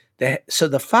 So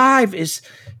the 5 is,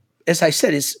 as I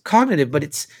said, is cognitive, but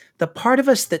it's the part of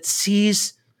us that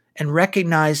sees and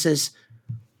recognizes,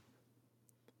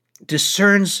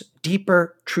 discerns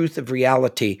deeper truth of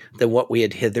reality than what we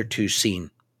had hitherto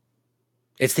seen.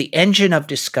 It's the engine of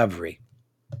discovery.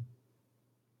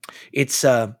 It's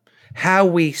how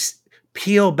we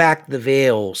peel back the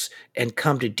veils and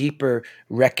come to deeper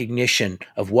recognition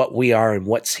of what we are and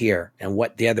what's here and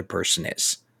what the other person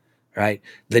is. Right?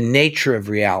 The nature of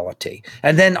reality.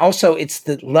 And then also it's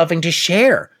the loving to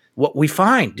share what we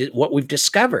find, what we've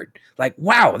discovered. Like,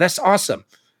 wow, that's awesome.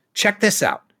 Check this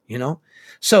out,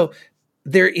 So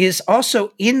there is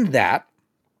also in that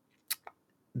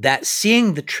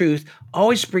seeing the truth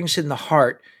always brings in the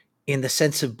heart in the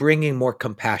sense of bringing more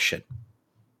compassion.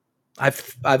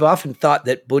 I've often thought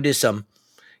that Buddhism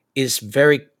is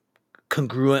very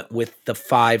congruent with the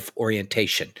 5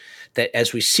 orientation, that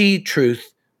as we see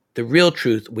truth, the real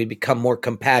truth, we become more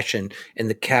compassion, and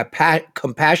the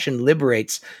compassion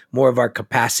liberates more of our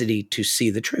capacity to see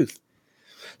the truth.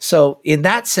 So in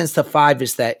that sense, the 5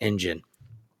 is that engine.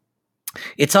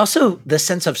 It's also the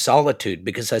sense of solitude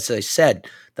because, as I said,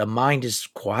 the mind is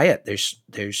quiet.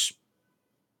 There's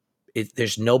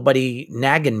nobody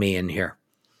nagging me in here.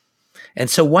 And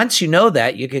so once you know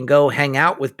that, you can go hang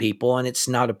out with people and it's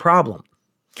not a problem.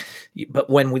 But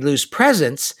when we lose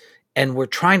presence, and we're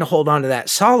trying to hold on to that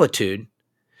solitude,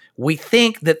 we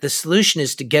think that the solution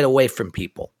is to get away from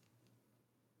people.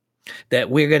 That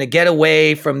we're going to get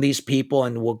away from these people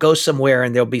and we'll go somewhere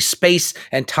and there'll be space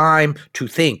and time to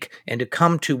think and to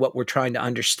come to what we're trying to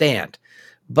understand.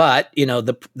 But,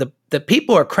 the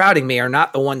people who are crowding me are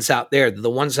not the ones out there. They're the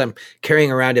ones I'm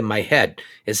carrying around in my head.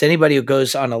 As anybody who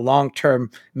goes on a long-term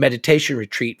meditation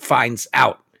retreat finds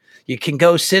out. You can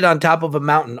go sit on top of a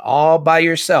mountain all by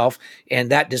yourself, and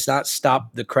that does not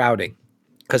stop the crowding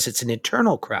because it's an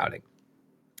internal crowding.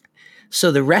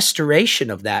 So the restoration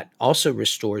of that also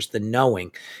restores the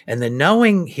knowing. And the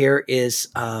knowing here is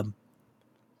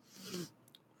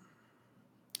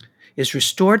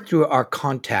restored through our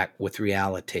contact with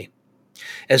reality.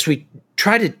 As we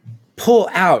try to pull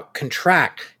out,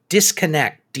 contract,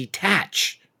 disconnect,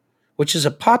 detach, which is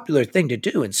a popular thing to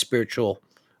do in spiritual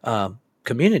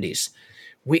communities,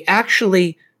 we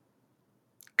actually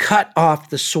cut off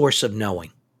the source of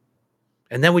knowing.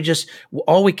 And then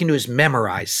all we can do is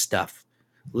memorize stuff.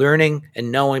 Learning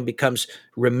and knowing becomes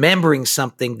remembering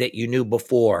something that you knew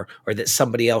before or that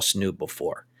somebody else knew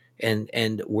before.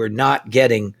 And we're not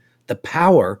getting the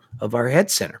power of our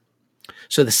head center.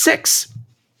 So the 6,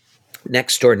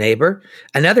 next door neighbor,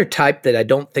 another type that I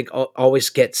don't think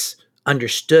always gets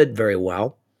understood very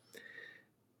well.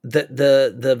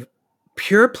 The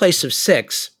pure place of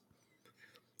 6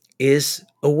 is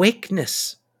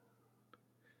awakeness.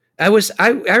 I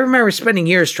remember spending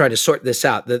years trying to sort this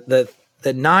out.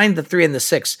 The 9, the 3, and the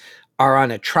 6 are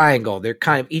on a triangle. They're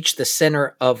kind of each the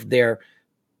center of their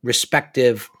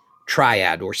respective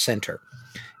triad or center.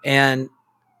 And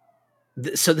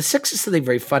so the 6 is something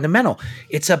very fundamental.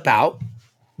 It's about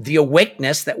the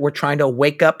awakeness that we're trying to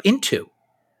wake up into.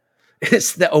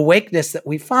 It's the awakeness that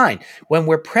we find. When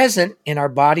we're present in our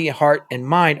body, heart, and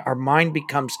mind, our mind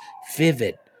becomes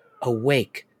vivid,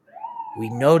 awake. We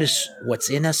notice what's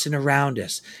in us and around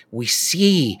us. We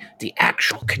see the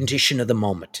actual condition of the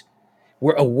moment.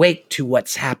 We're awake to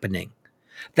what's happening.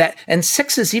 And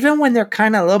 6s, even when they're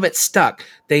kind of a little bit stuck,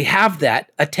 they have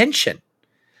that attention.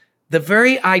 The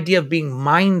very idea of being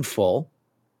mindful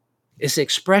is the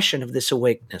expression of this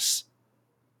awakeness.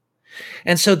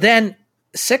 And so then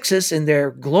 6s in their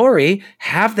glory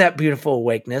have that beautiful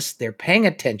awakeness. They're paying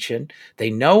attention. They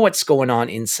know what's going on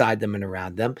inside them and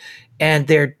around them. And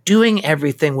they're doing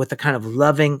everything with a kind of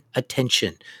loving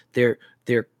attention. They're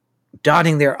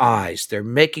dotting their I's. They're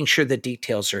making sure the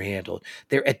details are handled.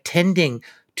 They're attending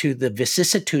to the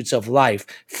vicissitudes of life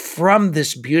from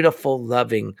this beautiful,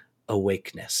 loving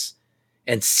awakeness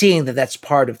and seeing that that's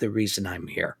part of the reason I'm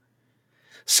here.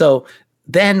 So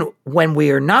then when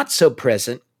we are not so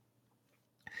present,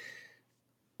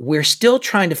 we're still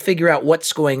trying to figure out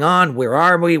what's going on. Where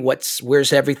are we?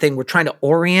 Where's everything? We're trying to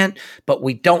orient, but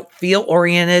we don't feel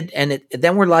oriented. And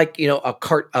then we're like,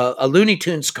 a Looney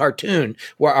Tunes cartoon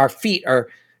where our feet are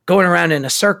going around in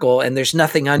a circle and there's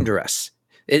nothing under us.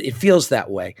 It feels that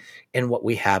way. And what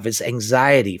we have is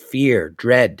anxiety, fear,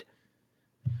 dread.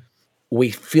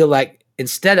 We feel like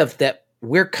instead of that,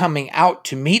 we're coming out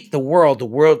to meet the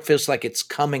world feels like it's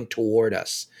coming toward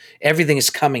us. Everything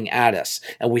is coming at us,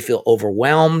 and we feel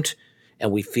overwhelmed,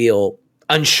 and we feel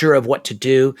unsure of what to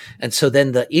do. And so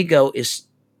then the ego is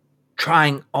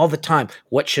trying all the time.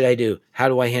 What should I do? How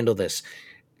do I handle this?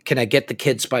 Can I get the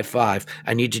kids by 5?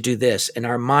 I need to do this. And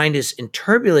our mind is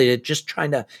interpolated, just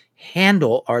trying to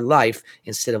handle our life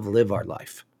instead of live our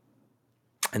life.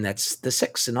 And that's the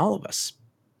 6 in all of us.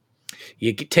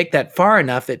 You take that far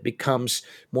enough, it becomes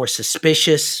more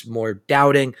suspicious, more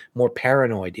doubting, more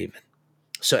paranoid even.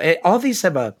 So all these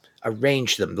have a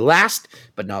range to them. The last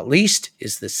but not least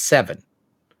is the 7.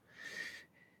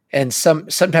 And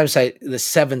sometimes the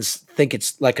 7s think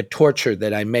it's like a torture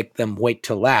that I make them wait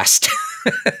till last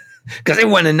because they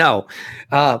want to know.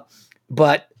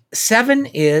 But 7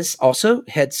 is also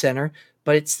head center,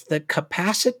 but it's the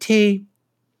capacity,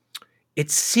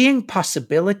 it's seeing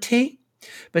possibility,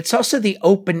 but it's also the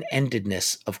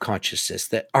open-endedness of consciousness,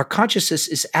 that our consciousness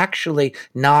is actually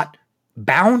not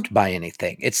bound by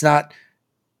anything. It's not,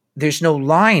 there's no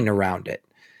line around it.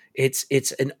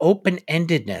 It's an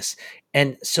open-endedness.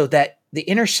 And so that the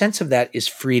inner sense of that is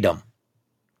freedom.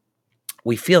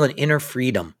 We feel an inner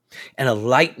freedom and a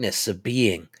lightness of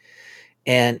being.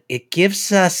 And it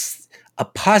gives us a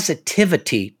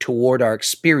positivity toward our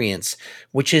experience,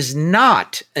 which is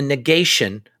not a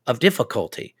negation of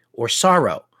difficulty or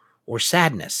sorrow or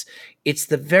sadness. It's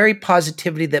the very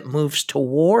positivity that moves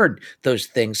toward those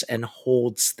things and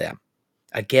holds them,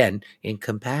 again, in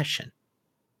compassion.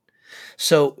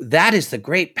 So that is the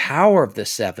great power of the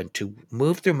 7, to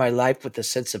move through my life with a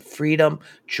sense of freedom,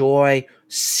 joy,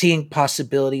 seeing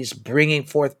possibilities, bringing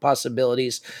forth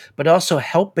possibilities, but also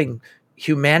helping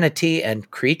humanity and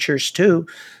creatures too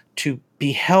to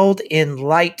be held in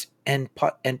light and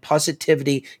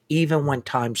positivity even when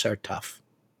times are tough.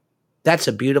 That's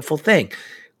a beautiful thing.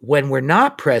 When we're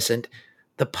not present,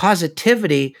 the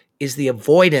positivity is the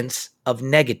avoidance of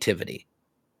negativity.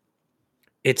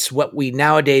 It's what we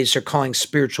nowadays are calling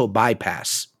spiritual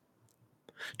bypass.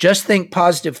 Just think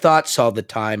positive thoughts all the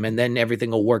time and then everything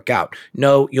will work out.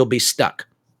 No, you'll be stuck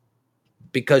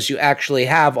because you actually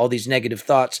have all these negative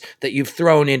thoughts that you've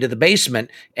thrown into the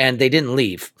basement and they didn't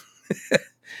leave.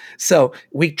 So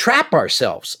we trap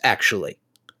ourselves actually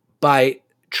by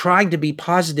trying to be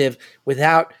positive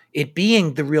without it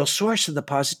being the real source of the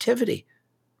positivity.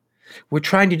 We're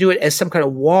trying to do it as some kind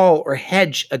of wall or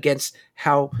hedge against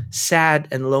how sad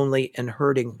and lonely and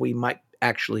hurting we might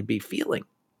actually be feeling.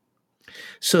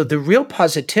 So the real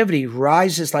positivity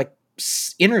rises like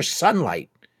inner sunlight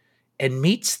and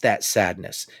meets that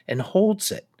sadness and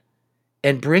holds it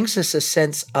and brings us a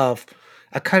sense of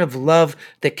a kind of love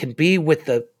that can be with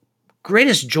the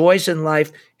greatest joys in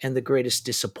life and the greatest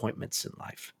disappointments in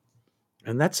life.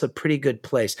 And that's a pretty good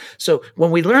place. So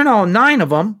when we learn all 9 of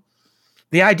them,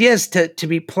 the idea is to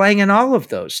be playing in all of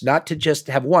those, not to just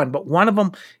have one, but one of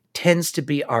them tends to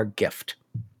be our gift.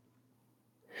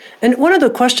 And one of the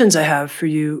questions I have for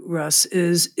you, Russ,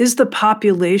 is the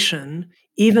population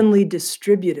evenly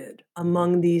distributed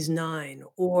among these 9?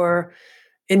 Or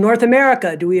in North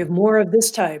America, do we have more of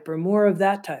this type or more of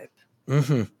that type?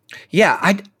 Mm-hmm. Yeah,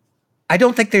 I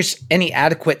don't think there's any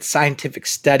adequate scientific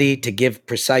study to give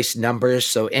precise numbers.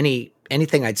 So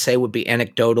anything I'd say would be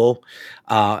anecdotal,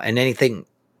 and anything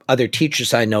other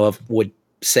teachers I know of would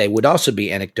say would also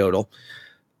be anecdotal.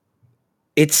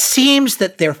 It seems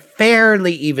that they're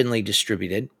fairly evenly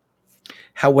distributed.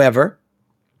 However,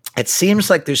 it seems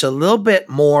like there's a little bit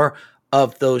more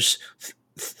of those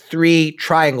three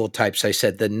triangle types. I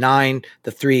said the 9,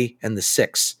 the 3, and the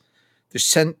 6.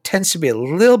 There tends to be a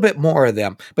little bit more of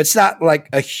them, but it's not like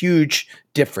a huge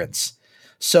difference.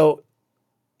 So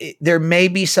there may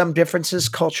be some differences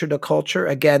culture to culture.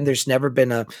 Again, there's never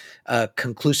been a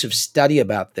conclusive study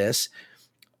about this.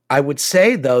 I would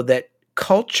say, though, that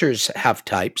cultures have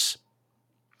types,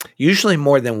 usually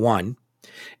more than one,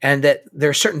 and that there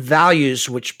are certain values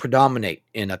which predominate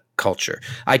in a culture.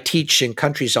 I teach in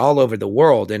countries all over the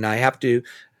world, and I have to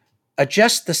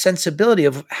adjust the sensibility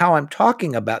of how I'm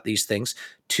talking about these things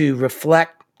to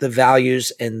reflect the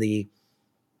values and the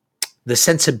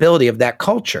sensibility of that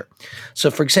culture. So,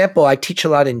 for example, I teach a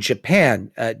lot in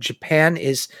Japan. Japan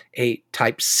is a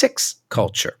type 6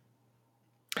 culture.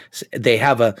 They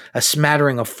have a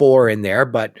smattering of 4 in there,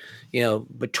 but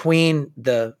between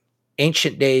the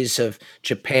ancient days of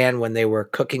Japan, when they were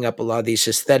cooking up a lot of these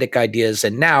aesthetic ideas,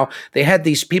 and now they had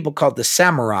these people called the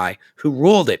samurai who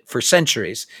ruled it for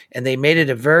centuries, and they made it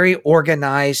a very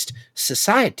organized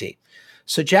society.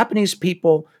 So Japanese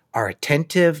people are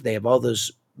attentive. They have all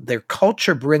those, their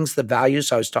culture brings the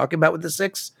values I was talking about with the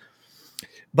 6,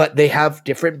 but they have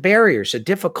different barriers and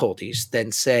difficulties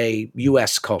than, say,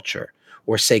 US culture,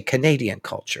 or say Canadian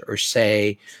culture, or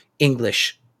say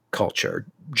English culture,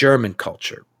 German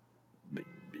culture,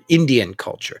 Indian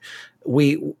culture.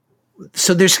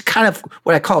 So there's kind of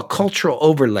what I call a cultural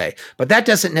overlay, but that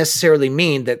doesn't necessarily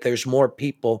mean that there's more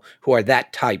people who are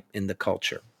that type in the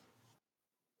culture.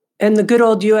 And the good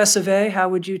old US of A, how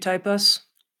would you type us?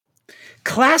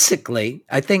 Classically,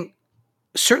 I think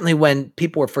certainly when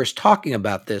people were first talking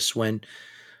about this, when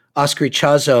Oscar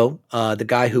Ichazo, the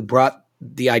guy who brought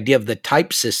the idea of the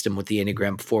type system with the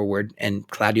Enneagram forward, and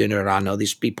Claudio Naranjo,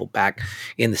 these people back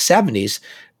in the 70s,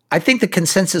 I think the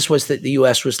consensus was that the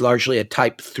US was largely a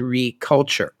type 3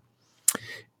 culture.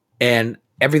 And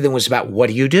everything was about, what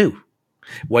do you do?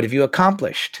 What have you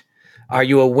accomplished? Are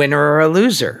you a winner or a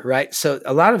loser, right? So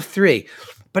a lot of 3.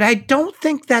 But I don't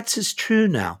think that's as true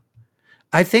now.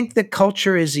 I think the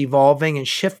culture is evolving and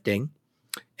shifting.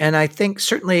 And I think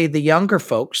certainly the younger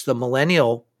folks, the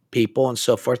millennial people and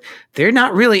so forth, they're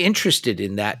not really interested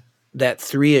in that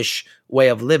 3-ish way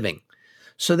of living.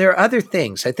 So there are other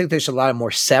things. I think there's a lot of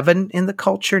more 7 in the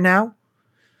culture now.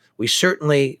 We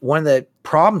certainly, one of the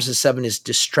problems of 7 is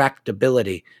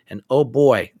distractibility. And oh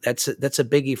boy, that's a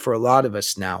biggie for a lot of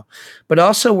us now. But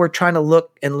also we're trying to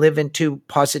look and live into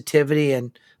positivity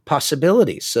and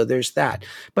possibilities. So there's that.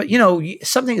 But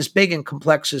something as big and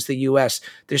complex as the US,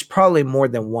 there's probably more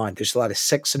than one. There's a lot of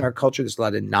 6 in our culture. There's a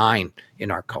lot of 9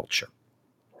 in our culture.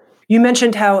 You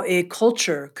mentioned how a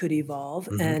culture could evolve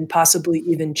and possibly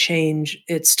even change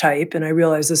its type. And I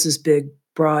realize this is big,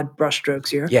 broad brushstrokes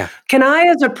here. Yeah. Can I,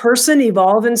 as a person,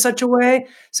 evolve in such a way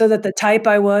so that the type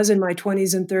I was in my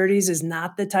 20s and 30s is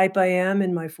not the type I am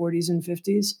in my 40s and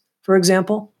 50s, for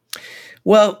example?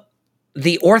 Well,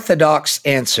 the orthodox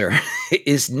answer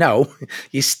is no,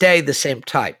 you stay the same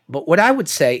type. But what I would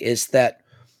say is that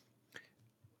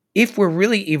if we're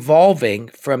really evolving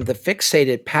from the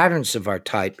fixated patterns of our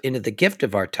type into the gift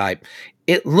of our type,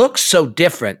 it looks so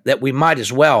different that we might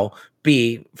as well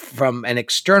be, from an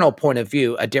external point of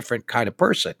view, a different kind of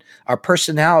person. Our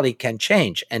personality can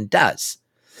change and does.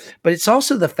 But it's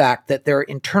also the fact that there are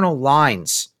internal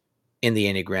lines in the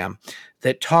Enneagram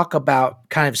that talk about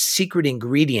kind of secret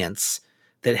ingredients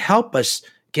that help us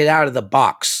get out of the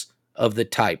box of the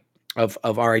type of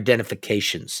our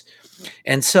identifications.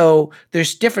 And so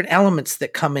there's different elements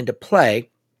that come into play.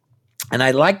 And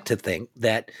I like to think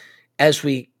that as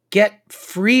we get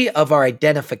free of our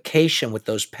identification with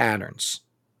those patterns,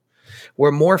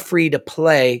 we're more free to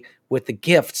play with the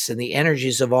gifts and the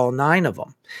energies of all 9 of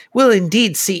them. We'll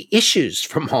indeed see issues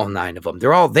from all 9 of them.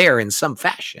 They're all there in some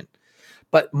fashion.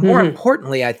 But more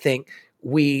importantly, I think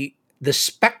the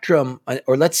spectrum,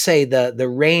 or let's say the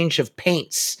range of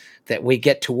paints that we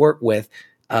get to work with,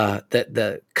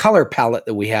 the color palette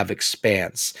that we have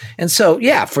expands. And so,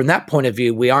 yeah, from that point of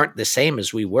view, we aren't the same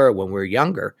as we were when we were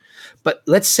younger. But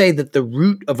let's say that the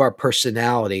root of our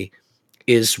personality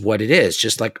is what it is,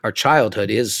 just like our childhood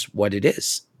is what it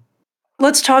is.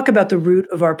 Let's talk about the root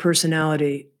of our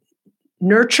personality.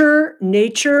 Nurture,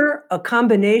 nature, a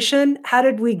combination. How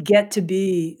did we get to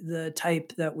be the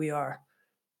type that we are?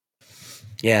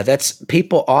 Yeah,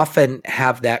 people often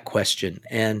have that question.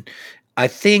 And I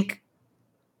think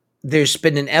there's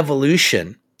been an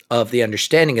evolution of the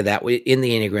understanding of that in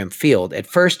the Enneagram field. At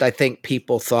first, I think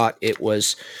people thought it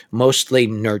was mostly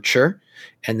nurture,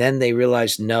 and then they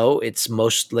realized, no, it's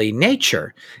mostly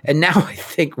nature. And now I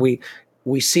think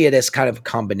we see it as kind of a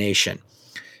combination.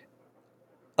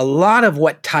 A lot of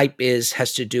what type is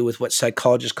has to do with what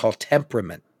psychologists call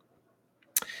temperament.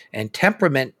 And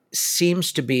temperament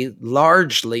seems to be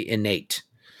largely innate.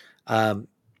 Um,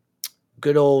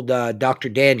 Good old Dr.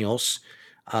 Daniels,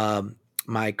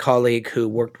 my colleague who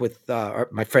worked with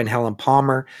my friend Helen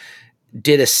Palmer,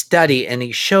 did a study, and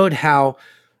he showed how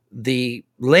the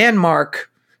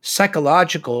landmark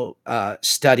psychological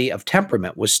study of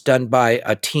temperament was done by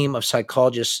a team of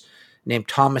psychologists named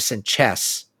Thomas and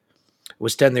Chess. It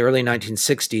was done in the early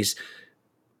 1960s,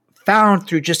 found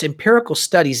through just empirical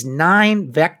studies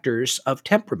 9 vectors of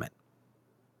temperament.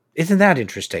 Isn't that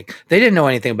interesting? They didn't know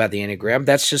anything about the Enneagram.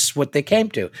 That's just what they came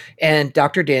to. And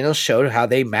Dr. Daniels showed how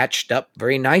they matched up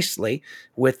very nicely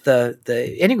with the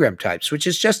Enneagram types, which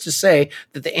is just to say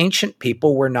that the ancient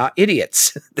people were not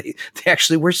idiots. They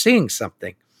actually were seeing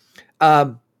something.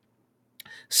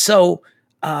 So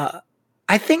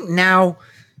I think now,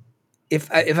 if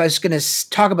I was going to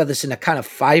talk about this in a kind of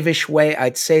 5-ish way,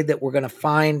 I'd say that we're going to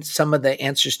find some of the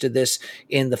answers to this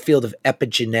in the field of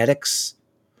epigenetics,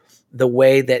 the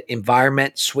way that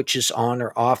environment switches on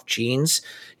or off genes.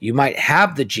 You might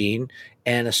have the gene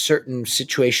and a certain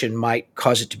situation might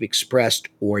cause it to be expressed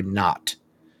or not.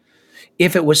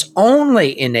 If it was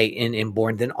only innate and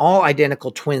inborn, then all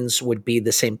identical twins would be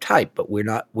the same type, but we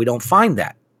don't find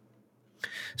that.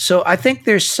 So I think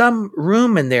there's some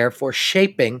room in there for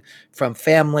shaping from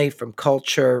family, from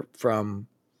culture, from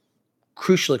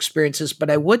crucial experiences. But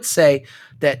I would say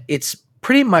that it's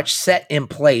pretty much set in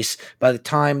place by the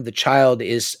time the child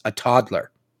is a toddler.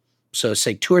 So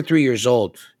say 2 or 3 years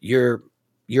old, you're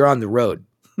on the road.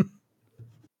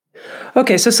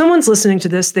 Okay, so someone's listening to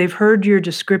this, they've heard your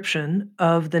description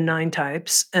of the 9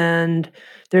 types, and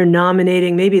they're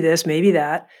nominating maybe this, maybe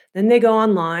that. Then they go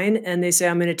online and they say,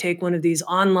 I'm going to take one of these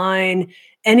online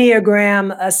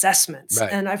Enneagram assessments.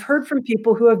 Right. And I've heard from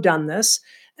people who have done this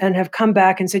and have come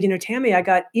back and said, Tami, I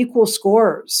got equal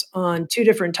scores on 2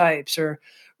 different types, or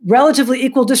relatively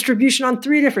equal distribution on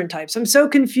 3 different types. I'm so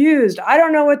confused. I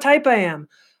don't know what type I am.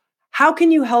 How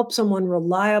can you help someone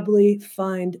reliably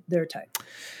find their type?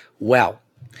 Well,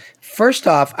 first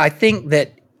off, I think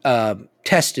that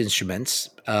test instruments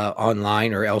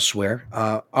online or elsewhere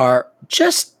are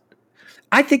just,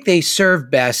 I think they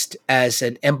serve best as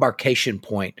an embarkation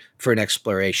point for an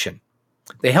exploration.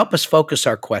 They help us focus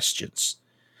our questions.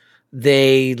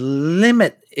 They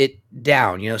limit it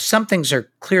down. Some things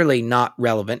are clearly not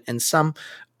relevant and some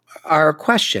are a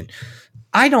question.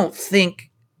 I don't think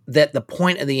that the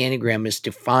point of the Enneagram is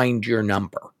to find your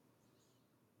number.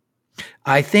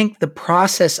 I think the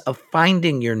process of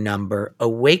finding your number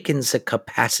awakens a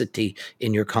capacity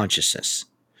in your consciousness.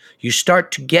 You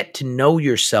start to get to know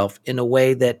yourself in a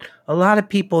way that a lot of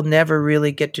people never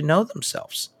really get to know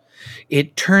themselves.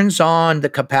 It turns on the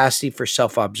capacity for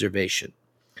self-observation,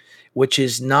 which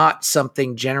is not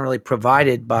something generally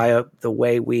provided by the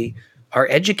way we are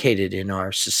educated in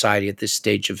our society at this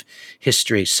stage of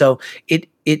history. So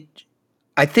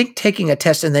I think taking a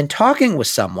test and then talking with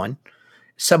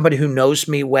somebody who knows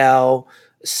me well,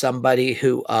 somebody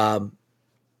who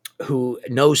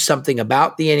knows something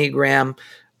about the Enneagram,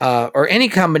 or any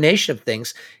combination of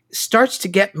things, starts to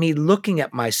get me looking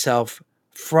at myself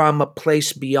from a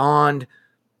place beyond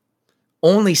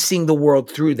only seeing the world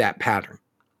through that pattern.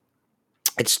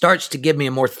 It starts to give me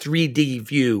a more 3D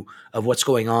view of what's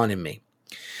going on in me.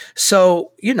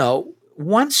 So,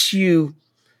 once you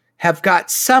have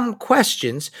got some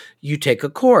questions, you take a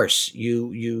course,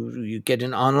 you get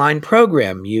an online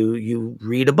program, you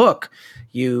read a book,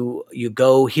 you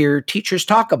go hear teachers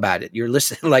talk about it. You're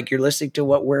listening to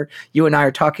what you and I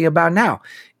are talking about now,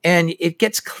 and it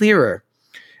gets clearer.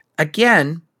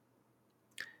 Again,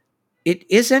 it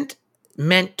isn't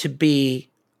meant to be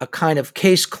a kind of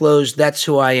case closed, that's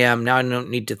who I am, now I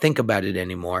don't need to think about it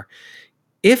anymore.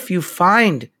 If you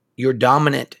find your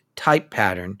dominant type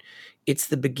pattern, it's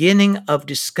the beginning of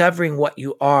discovering what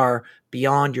you are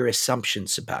beyond your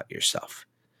assumptions about yourself.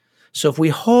 So if we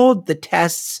hold the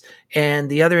tests and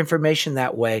the other information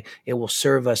that way, it will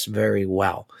serve us very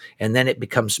well. And then it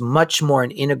becomes much more an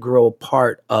integral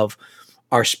part of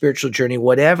our spiritual journey,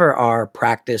 whatever our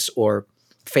practice or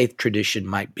faith tradition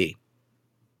might be.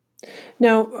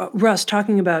 Now, Russ,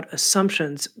 talking about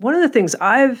assumptions, one of the things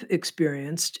I've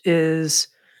experienced is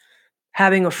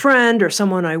having a friend or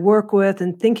someone I work with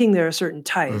and thinking they're a certain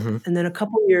type. Mm-hmm. And then a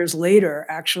couple years later,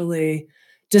 actually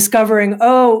discovering,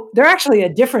 oh, they're actually a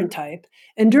different type.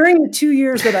 And during the 2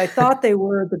 years that I thought they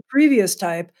were the previous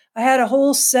type, I had a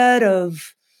whole set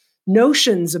of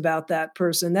notions about that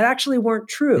person that actually weren't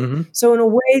true. Mm-hmm. So in a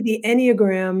way, the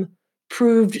Enneagram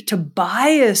proved to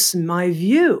bias my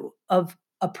view of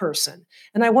a person.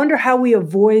 And I wonder how we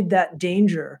avoid that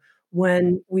danger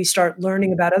when we start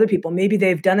learning about other people. Maybe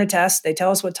they've done a test, they tell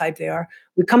us what type they are.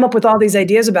 We come up with all these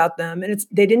ideas about them, and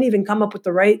they didn't even come up with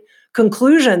the right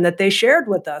conclusion that they shared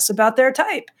with us about their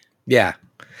type. Yeah.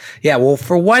 Yeah. Well,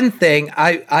 for one thing,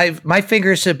 I've my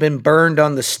fingers have been burned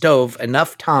on the stove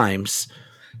enough times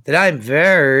that I'm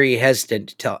very hesitant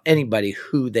to tell anybody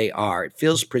who they are. It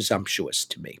feels presumptuous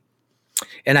to me.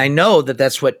 And I know that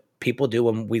that's what people do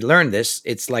when we learn this.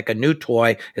 It's like a new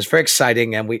toy. It's very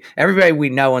exciting. And everybody we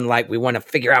know and like, we want to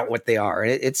figure out what they are.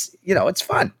 And it's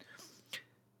fun.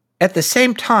 At the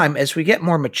same time, as we get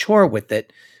more mature with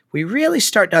it, we really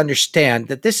start to understand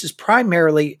that this is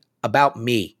primarily about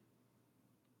me.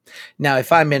 Now,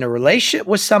 if I'm in a relationship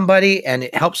with somebody and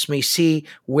it helps me see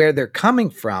where they're coming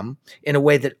from in a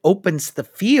way that opens the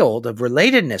field of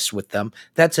relatedness with them,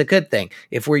 that's a good thing.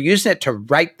 If we're using it to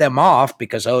write them off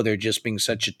because, oh, they're just being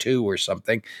such a 2 or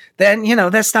something, then,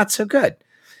 that's not so good.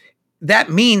 That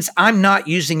means I'm not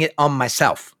using it on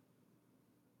myself.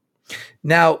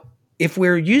 Now, if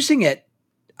we're using it,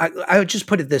 I would just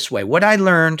put it this way. What I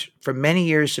learned from many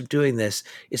years of doing this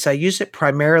is I use it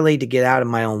primarily to get out of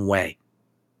my own way.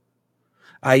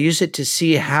 I use it to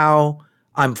see how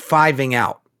I'm fiving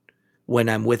out when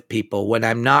I'm with people, when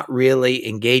I'm not really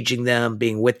engaging them,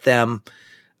 being with them.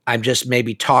 I'm just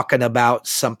maybe talking about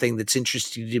something that's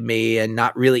interesting to me and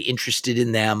not really interested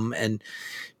in them and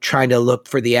trying to look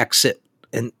for the exit.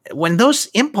 And when those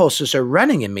impulses are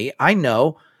running in me, I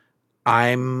know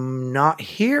I'm not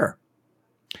here.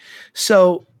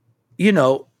 So,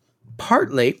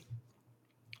 partly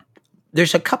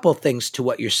there's a couple of things to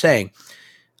what you're saying.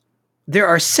 There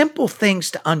are simple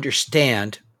things to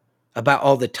understand about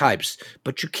all the types,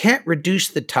 but you can't reduce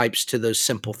the types to those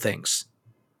simple things.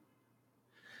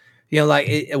 Like,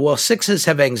 6s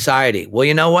have anxiety. Well,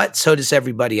 you know what? So does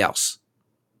everybody else.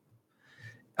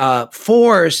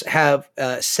 4s have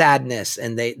sadness,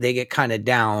 and they get kind of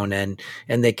down, and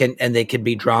they can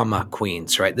be drama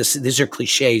queens, right? These are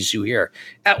cliches you hear.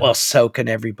 Well, so can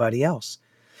everybody else.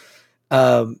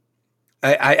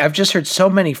 I've just heard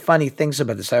so many funny things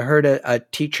about this. I heard a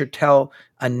teacher tell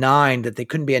a 9 that they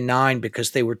couldn't be a 9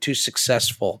 because they were too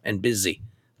successful and busy.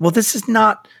 Well, this is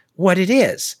not what it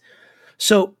is.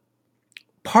 So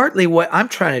partly what I'm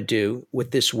trying to do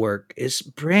with this work is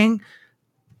bring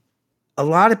a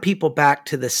lot of people back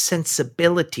to the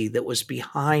sensibility that was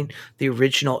behind the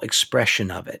original expression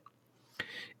of it.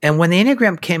 And when the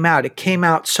Enneagram came out, it came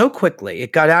out so quickly.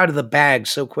 It got out of the bag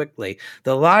so quickly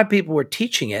that a lot of people were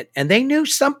teaching it, and they knew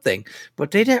something, but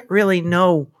they didn't really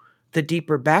know the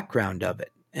deeper background of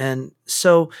it. And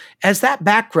so as that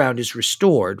background is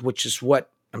restored, which is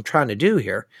what I'm trying to do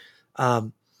here,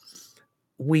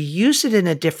 we use it in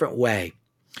a different way.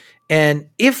 And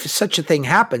if such a thing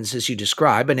happens as you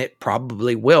describe, and it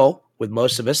probably will with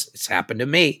most of us, it's happened to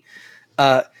me,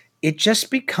 it just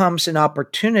becomes an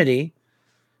opportunity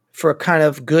for a kind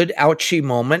of good ouchie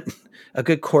moment, a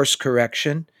good course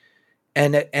correction,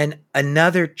 and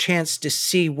another chance to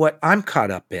see what I'm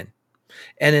caught up in,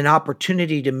 and an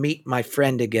opportunity to meet my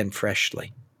friend again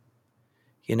freshly.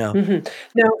 Mm-hmm.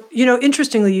 Now,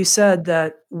 interestingly, you said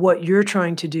that what you're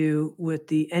trying to do with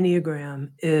the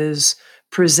Enneagram is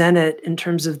present it in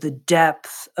terms of the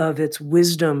depth of its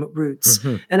wisdom roots.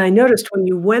 Mm-hmm. And I noticed when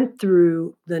you went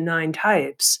through the 9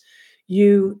 types,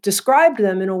 you described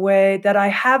them in a way that I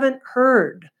haven't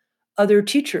heard other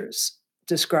teachers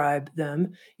describe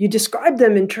them. You described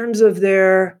them in terms of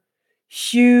their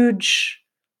huge,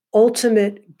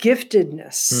 ultimate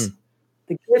giftedness.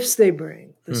 The gifts they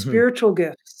bring, the spiritual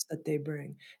gifts that they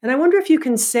bring. And I wonder if you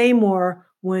can say more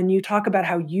when you talk about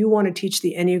how you want to teach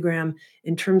the Enneagram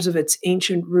in terms of its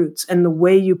ancient roots and the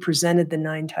way you presented the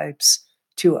 9 types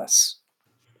to us.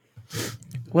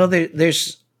 Well,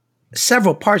 there's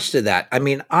several parts to that. I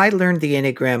mean, I learned the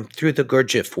Enneagram through the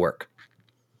Gurdjieff work.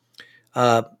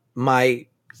 My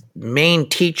main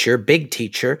teacher, big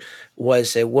teacher,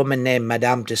 was a woman named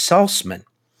Madame de Salzman.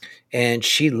 And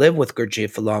she lived with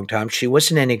Gurdjieff a long time. She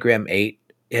was an Enneagram 8,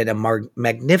 and a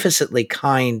magnificently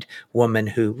kind woman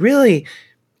who really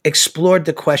explored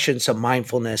the questions of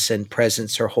mindfulness and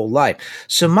presence her whole life.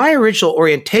 So my original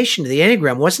orientation to the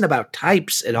Enneagram wasn't about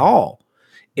types at all.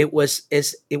 It was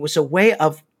a way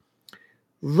of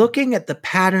looking at the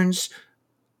patterns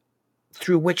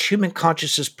through which human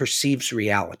consciousness perceives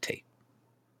reality.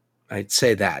 I'd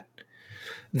say that.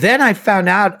 Then I found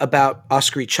out about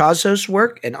Oscar Ichazo's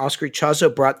work, and Oscar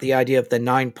Ichazo brought the idea of the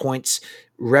 9 points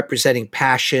representing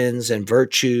passions and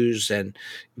virtues and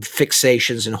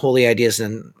fixations and holy ideas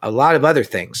and a lot of other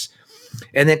things.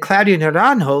 And then Claudio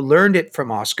Naranjo learned it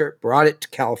from Oscar, brought it to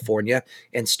California,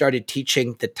 and started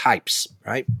teaching the types,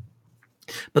 right?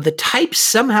 But the types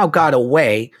somehow got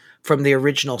away from the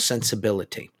original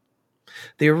sensibility.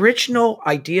 The original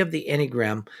idea of the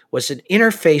Enneagram was an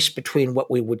interface between what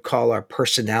we would call our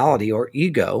personality or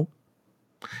ego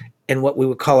and what we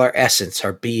would call our essence,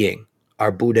 our being,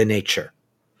 our Buddha nature.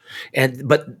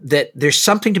 But that there's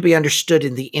something to be understood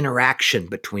in the interaction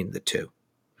between the two.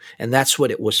 And that's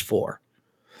what it was for.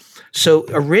 So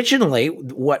originally,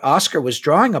 what Oscar was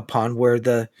drawing upon were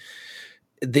the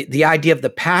idea of the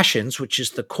passions, which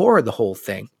is the core of the whole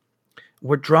thing,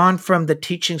 were drawn from the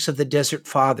teachings of the Desert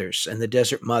Fathers and the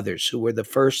Desert Mothers, who were the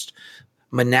first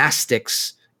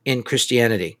monastics in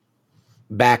Christianity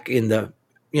back in the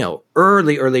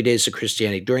early days of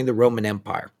Christianity during the Roman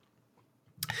Empire.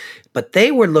 But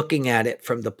they were looking at it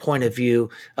from the point of view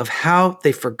of how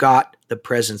they forgot the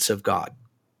presence of God.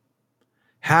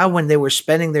 How, when they were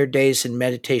spending their days in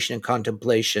meditation and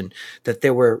contemplation, that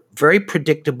there were very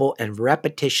predictable and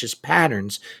repetitious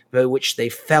patterns by which they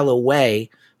fell away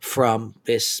from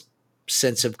this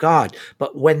sense of God.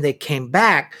 But when they came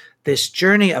back, this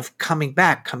journey of coming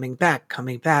back,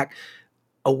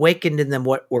 awakened in them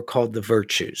what were called the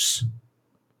virtues.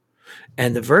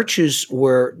 And the virtues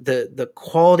were the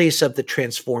qualities of the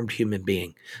transformed human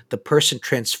being, the person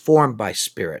transformed by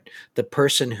spirit, the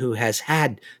person who has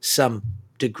had some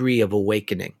degree of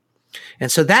awakening.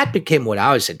 And so that became what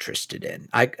I was interested in.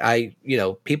 I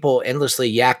people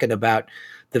endlessly yakking about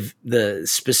the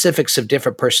specifics of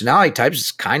different personality types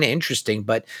is kind of interesting,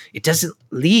 but it doesn't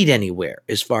lead anywhere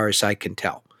as far as I can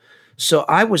tell. So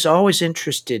I was always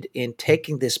interested in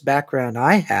taking this background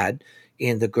I had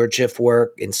in the Gurdjieff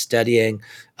work, in studying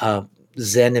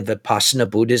Zen and Vipassana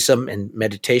Buddhism and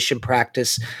meditation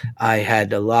practice. I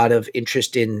had a lot of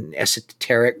interest in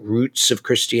esoteric roots of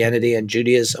Christianity and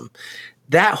Judaism.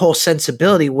 That whole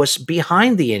sensibility was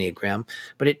behind the Enneagram,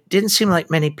 but it didn't seem like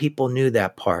many people knew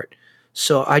that part.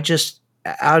 So I just,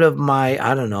 out of my,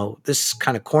 I don't know, this is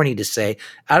kind of corny to say,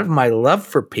 out of my love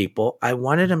for people, I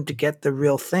wanted them to get the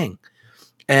real thing.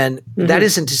 And that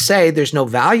isn't to say there's no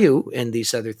value in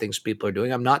these other things people are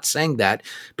doing. I'm not saying that,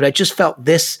 but I just felt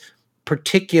this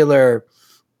particular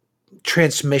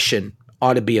transmission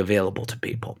ought to be available to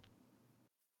people.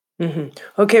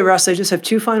 Okay, Russ, I just have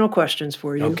 2 final questions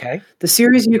for you. Okay. The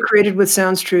series you created with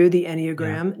Sounds True, the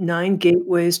Enneagram, 9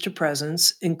 Gateways to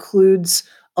Presence, includes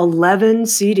 11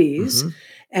 CDs,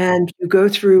 and you go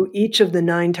through each of the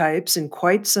 9 types in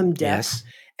quite some depth. Yes.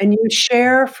 And you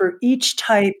share for each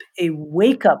type a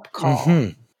wake-up call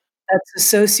that's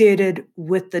associated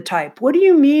with the type. What do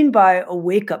you mean by a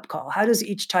wake-up call? How does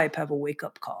each type have a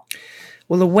wake-up call?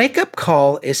 Well, a wake-up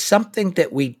call is something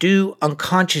that we do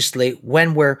unconsciously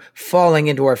when we're falling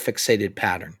into our fixated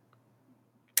pattern.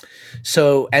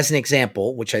 So as an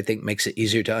example, which I think makes it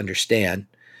easier to understand,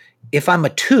 if I'm a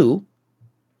 2,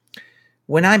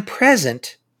 when I'm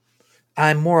present,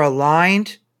 I'm more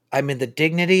aligned. I'm in the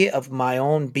dignity of my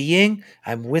own being.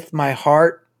 I'm with my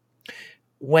heart.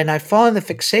 When I fall in the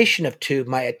fixation of 2,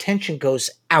 my attention goes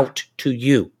out to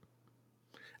you.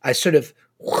 I sort of,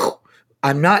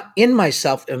 I'm not in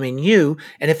myself, I'm in you.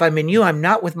 And if I'm in you, I'm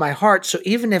not with my heart. So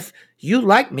even if you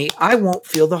like me, I won't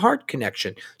feel the heart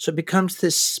connection. So it becomes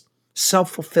this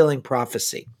self-fulfilling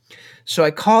prophecy. So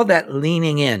I call that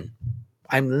leaning in.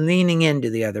 I'm leaning into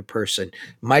the other person.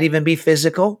 Might even be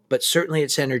physical, but certainly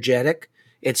it's energetic.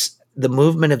 It's the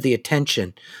movement of the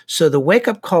attention. So the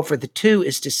wake-up call for the 2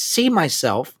 is to see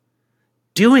myself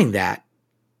doing that.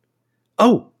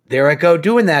 Oh, there I go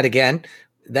doing that again.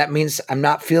 That means I'm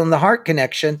not feeling the heart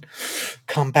connection.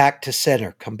 Come back to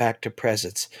center, come back to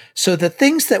presence. So the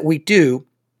things that we do,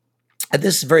 and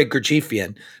this is very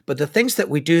Gurdjieffian, but the things that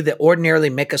we do that ordinarily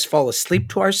make us fall asleep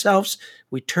to ourselves,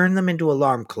 we turn them into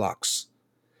alarm clocks.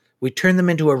 We turn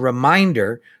them into a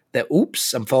reminder that,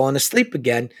 oops, I'm falling asleep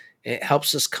again. It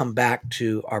helps us come back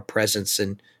to our presence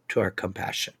and to our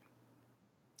compassion.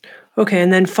 Okay,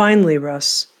 and then finally,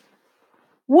 Russ,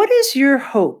 what is your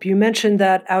hope? You mentioned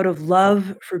that out of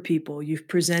love for people, you've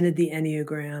presented the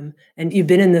Enneagram, and you've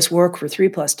been in this work for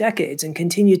 3+ decades and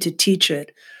continue to teach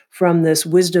it from this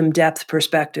wisdom depth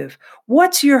perspective.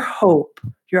 What's your hope,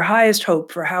 your highest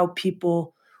hope for how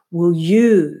people will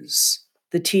use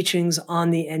the teachings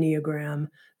on the Enneagram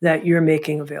that you're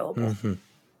making available?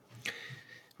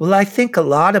 Well, I think a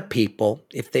lot of people,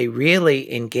 if they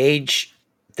really engage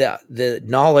the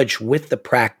knowledge with the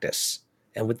practice,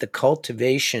 and with the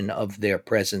cultivation of their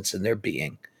presence and their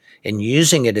being and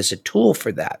using it as a tool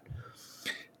for that,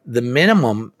 the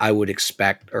minimum I would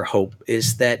expect or hope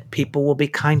is that people will be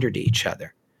kinder to each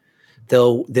other.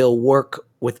 They'll work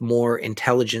with more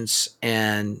intelligence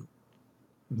and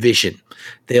vision.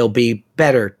 They'll be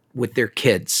better with their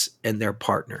kids and their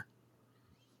partner.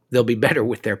 They'll be better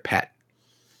with their pet.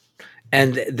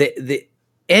 And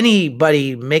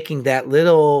anybody making that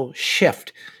little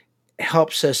shift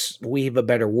helps us weave a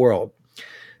better world.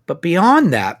 But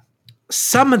beyond that,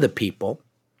 some of the people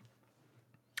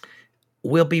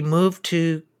will be moved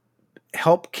to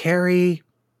help carry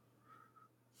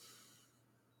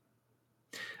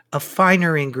a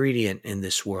finer ingredient in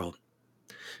this world.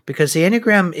 Because the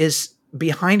Enneagram is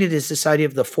behind it is this idea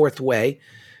of the fourth way,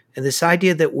 and this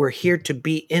idea that we're here to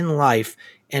be in life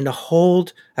and to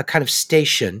hold a kind of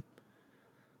station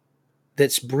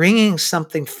that's bringing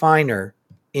something finer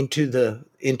into the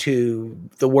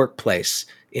workplace,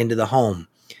 into the home,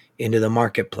 into the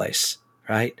marketplace,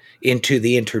 right? Into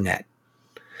the internet,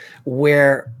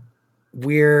 where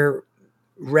we're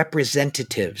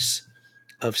representatives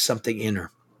of something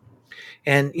inner.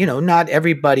 And, not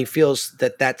everybody feels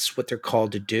that that's what they're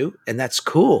called to do. And that's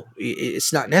cool.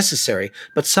 It's not necessary,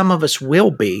 but some of us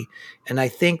will be. And I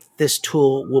think this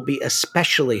tool will be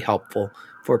especially helpful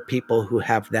for people who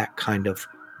have that kind of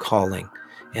calling.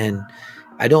 And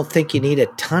I don't think you need a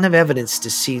ton of evidence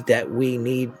to see that we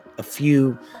need a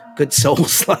few good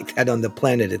souls like that on the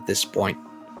planet at this point.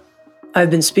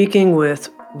 I've been speaking with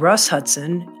Russ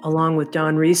Hudson, along with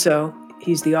Don Richard.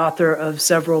 He's the author of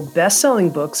several best-selling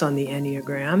books on the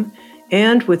Enneagram.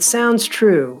 And with Sounds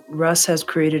True, Russ has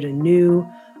created a new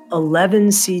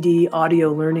 11 CD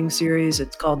audio learning series.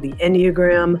 It's called the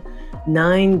Enneagram,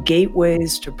 9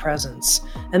 Gateways to Presence.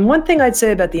 And one thing I'd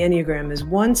say about the Enneagram is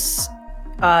once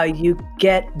you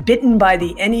get bitten by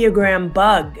the Enneagram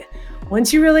bug,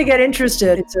 once you really get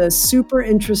interested, it's a super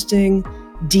interesting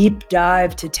deep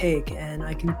dive to take. And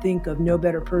I can think of no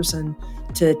better person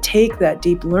to take that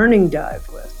deep learning dive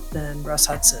with than Russ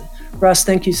Hudson. Russ,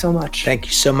 thank you so much. Thank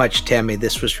you so much, Tami.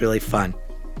 This was really fun.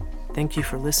 Thank you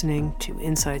for listening to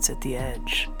Insights at the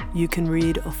Edge. You can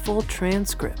read a full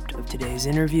transcript of today's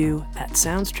interview at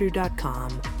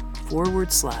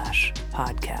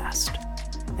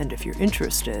soundstrue.com/podcast. And if you're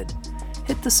interested,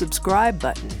 hit the subscribe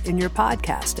button in your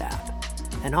podcast app.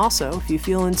 And also, if you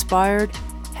feel inspired,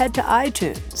 head to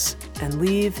iTunes and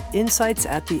leave Insights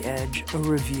at the Edge a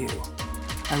review.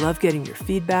 I love getting your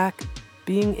feedback,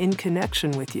 being in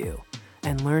connection with you,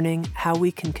 and learning how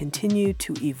we can continue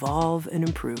to evolve and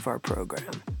improve our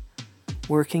program.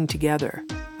 Working together,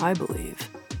 I believe,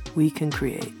 we can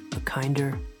create a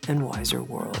kinder and wiser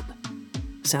world.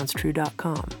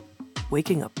 Soundstrue.com,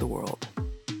 waking up the world.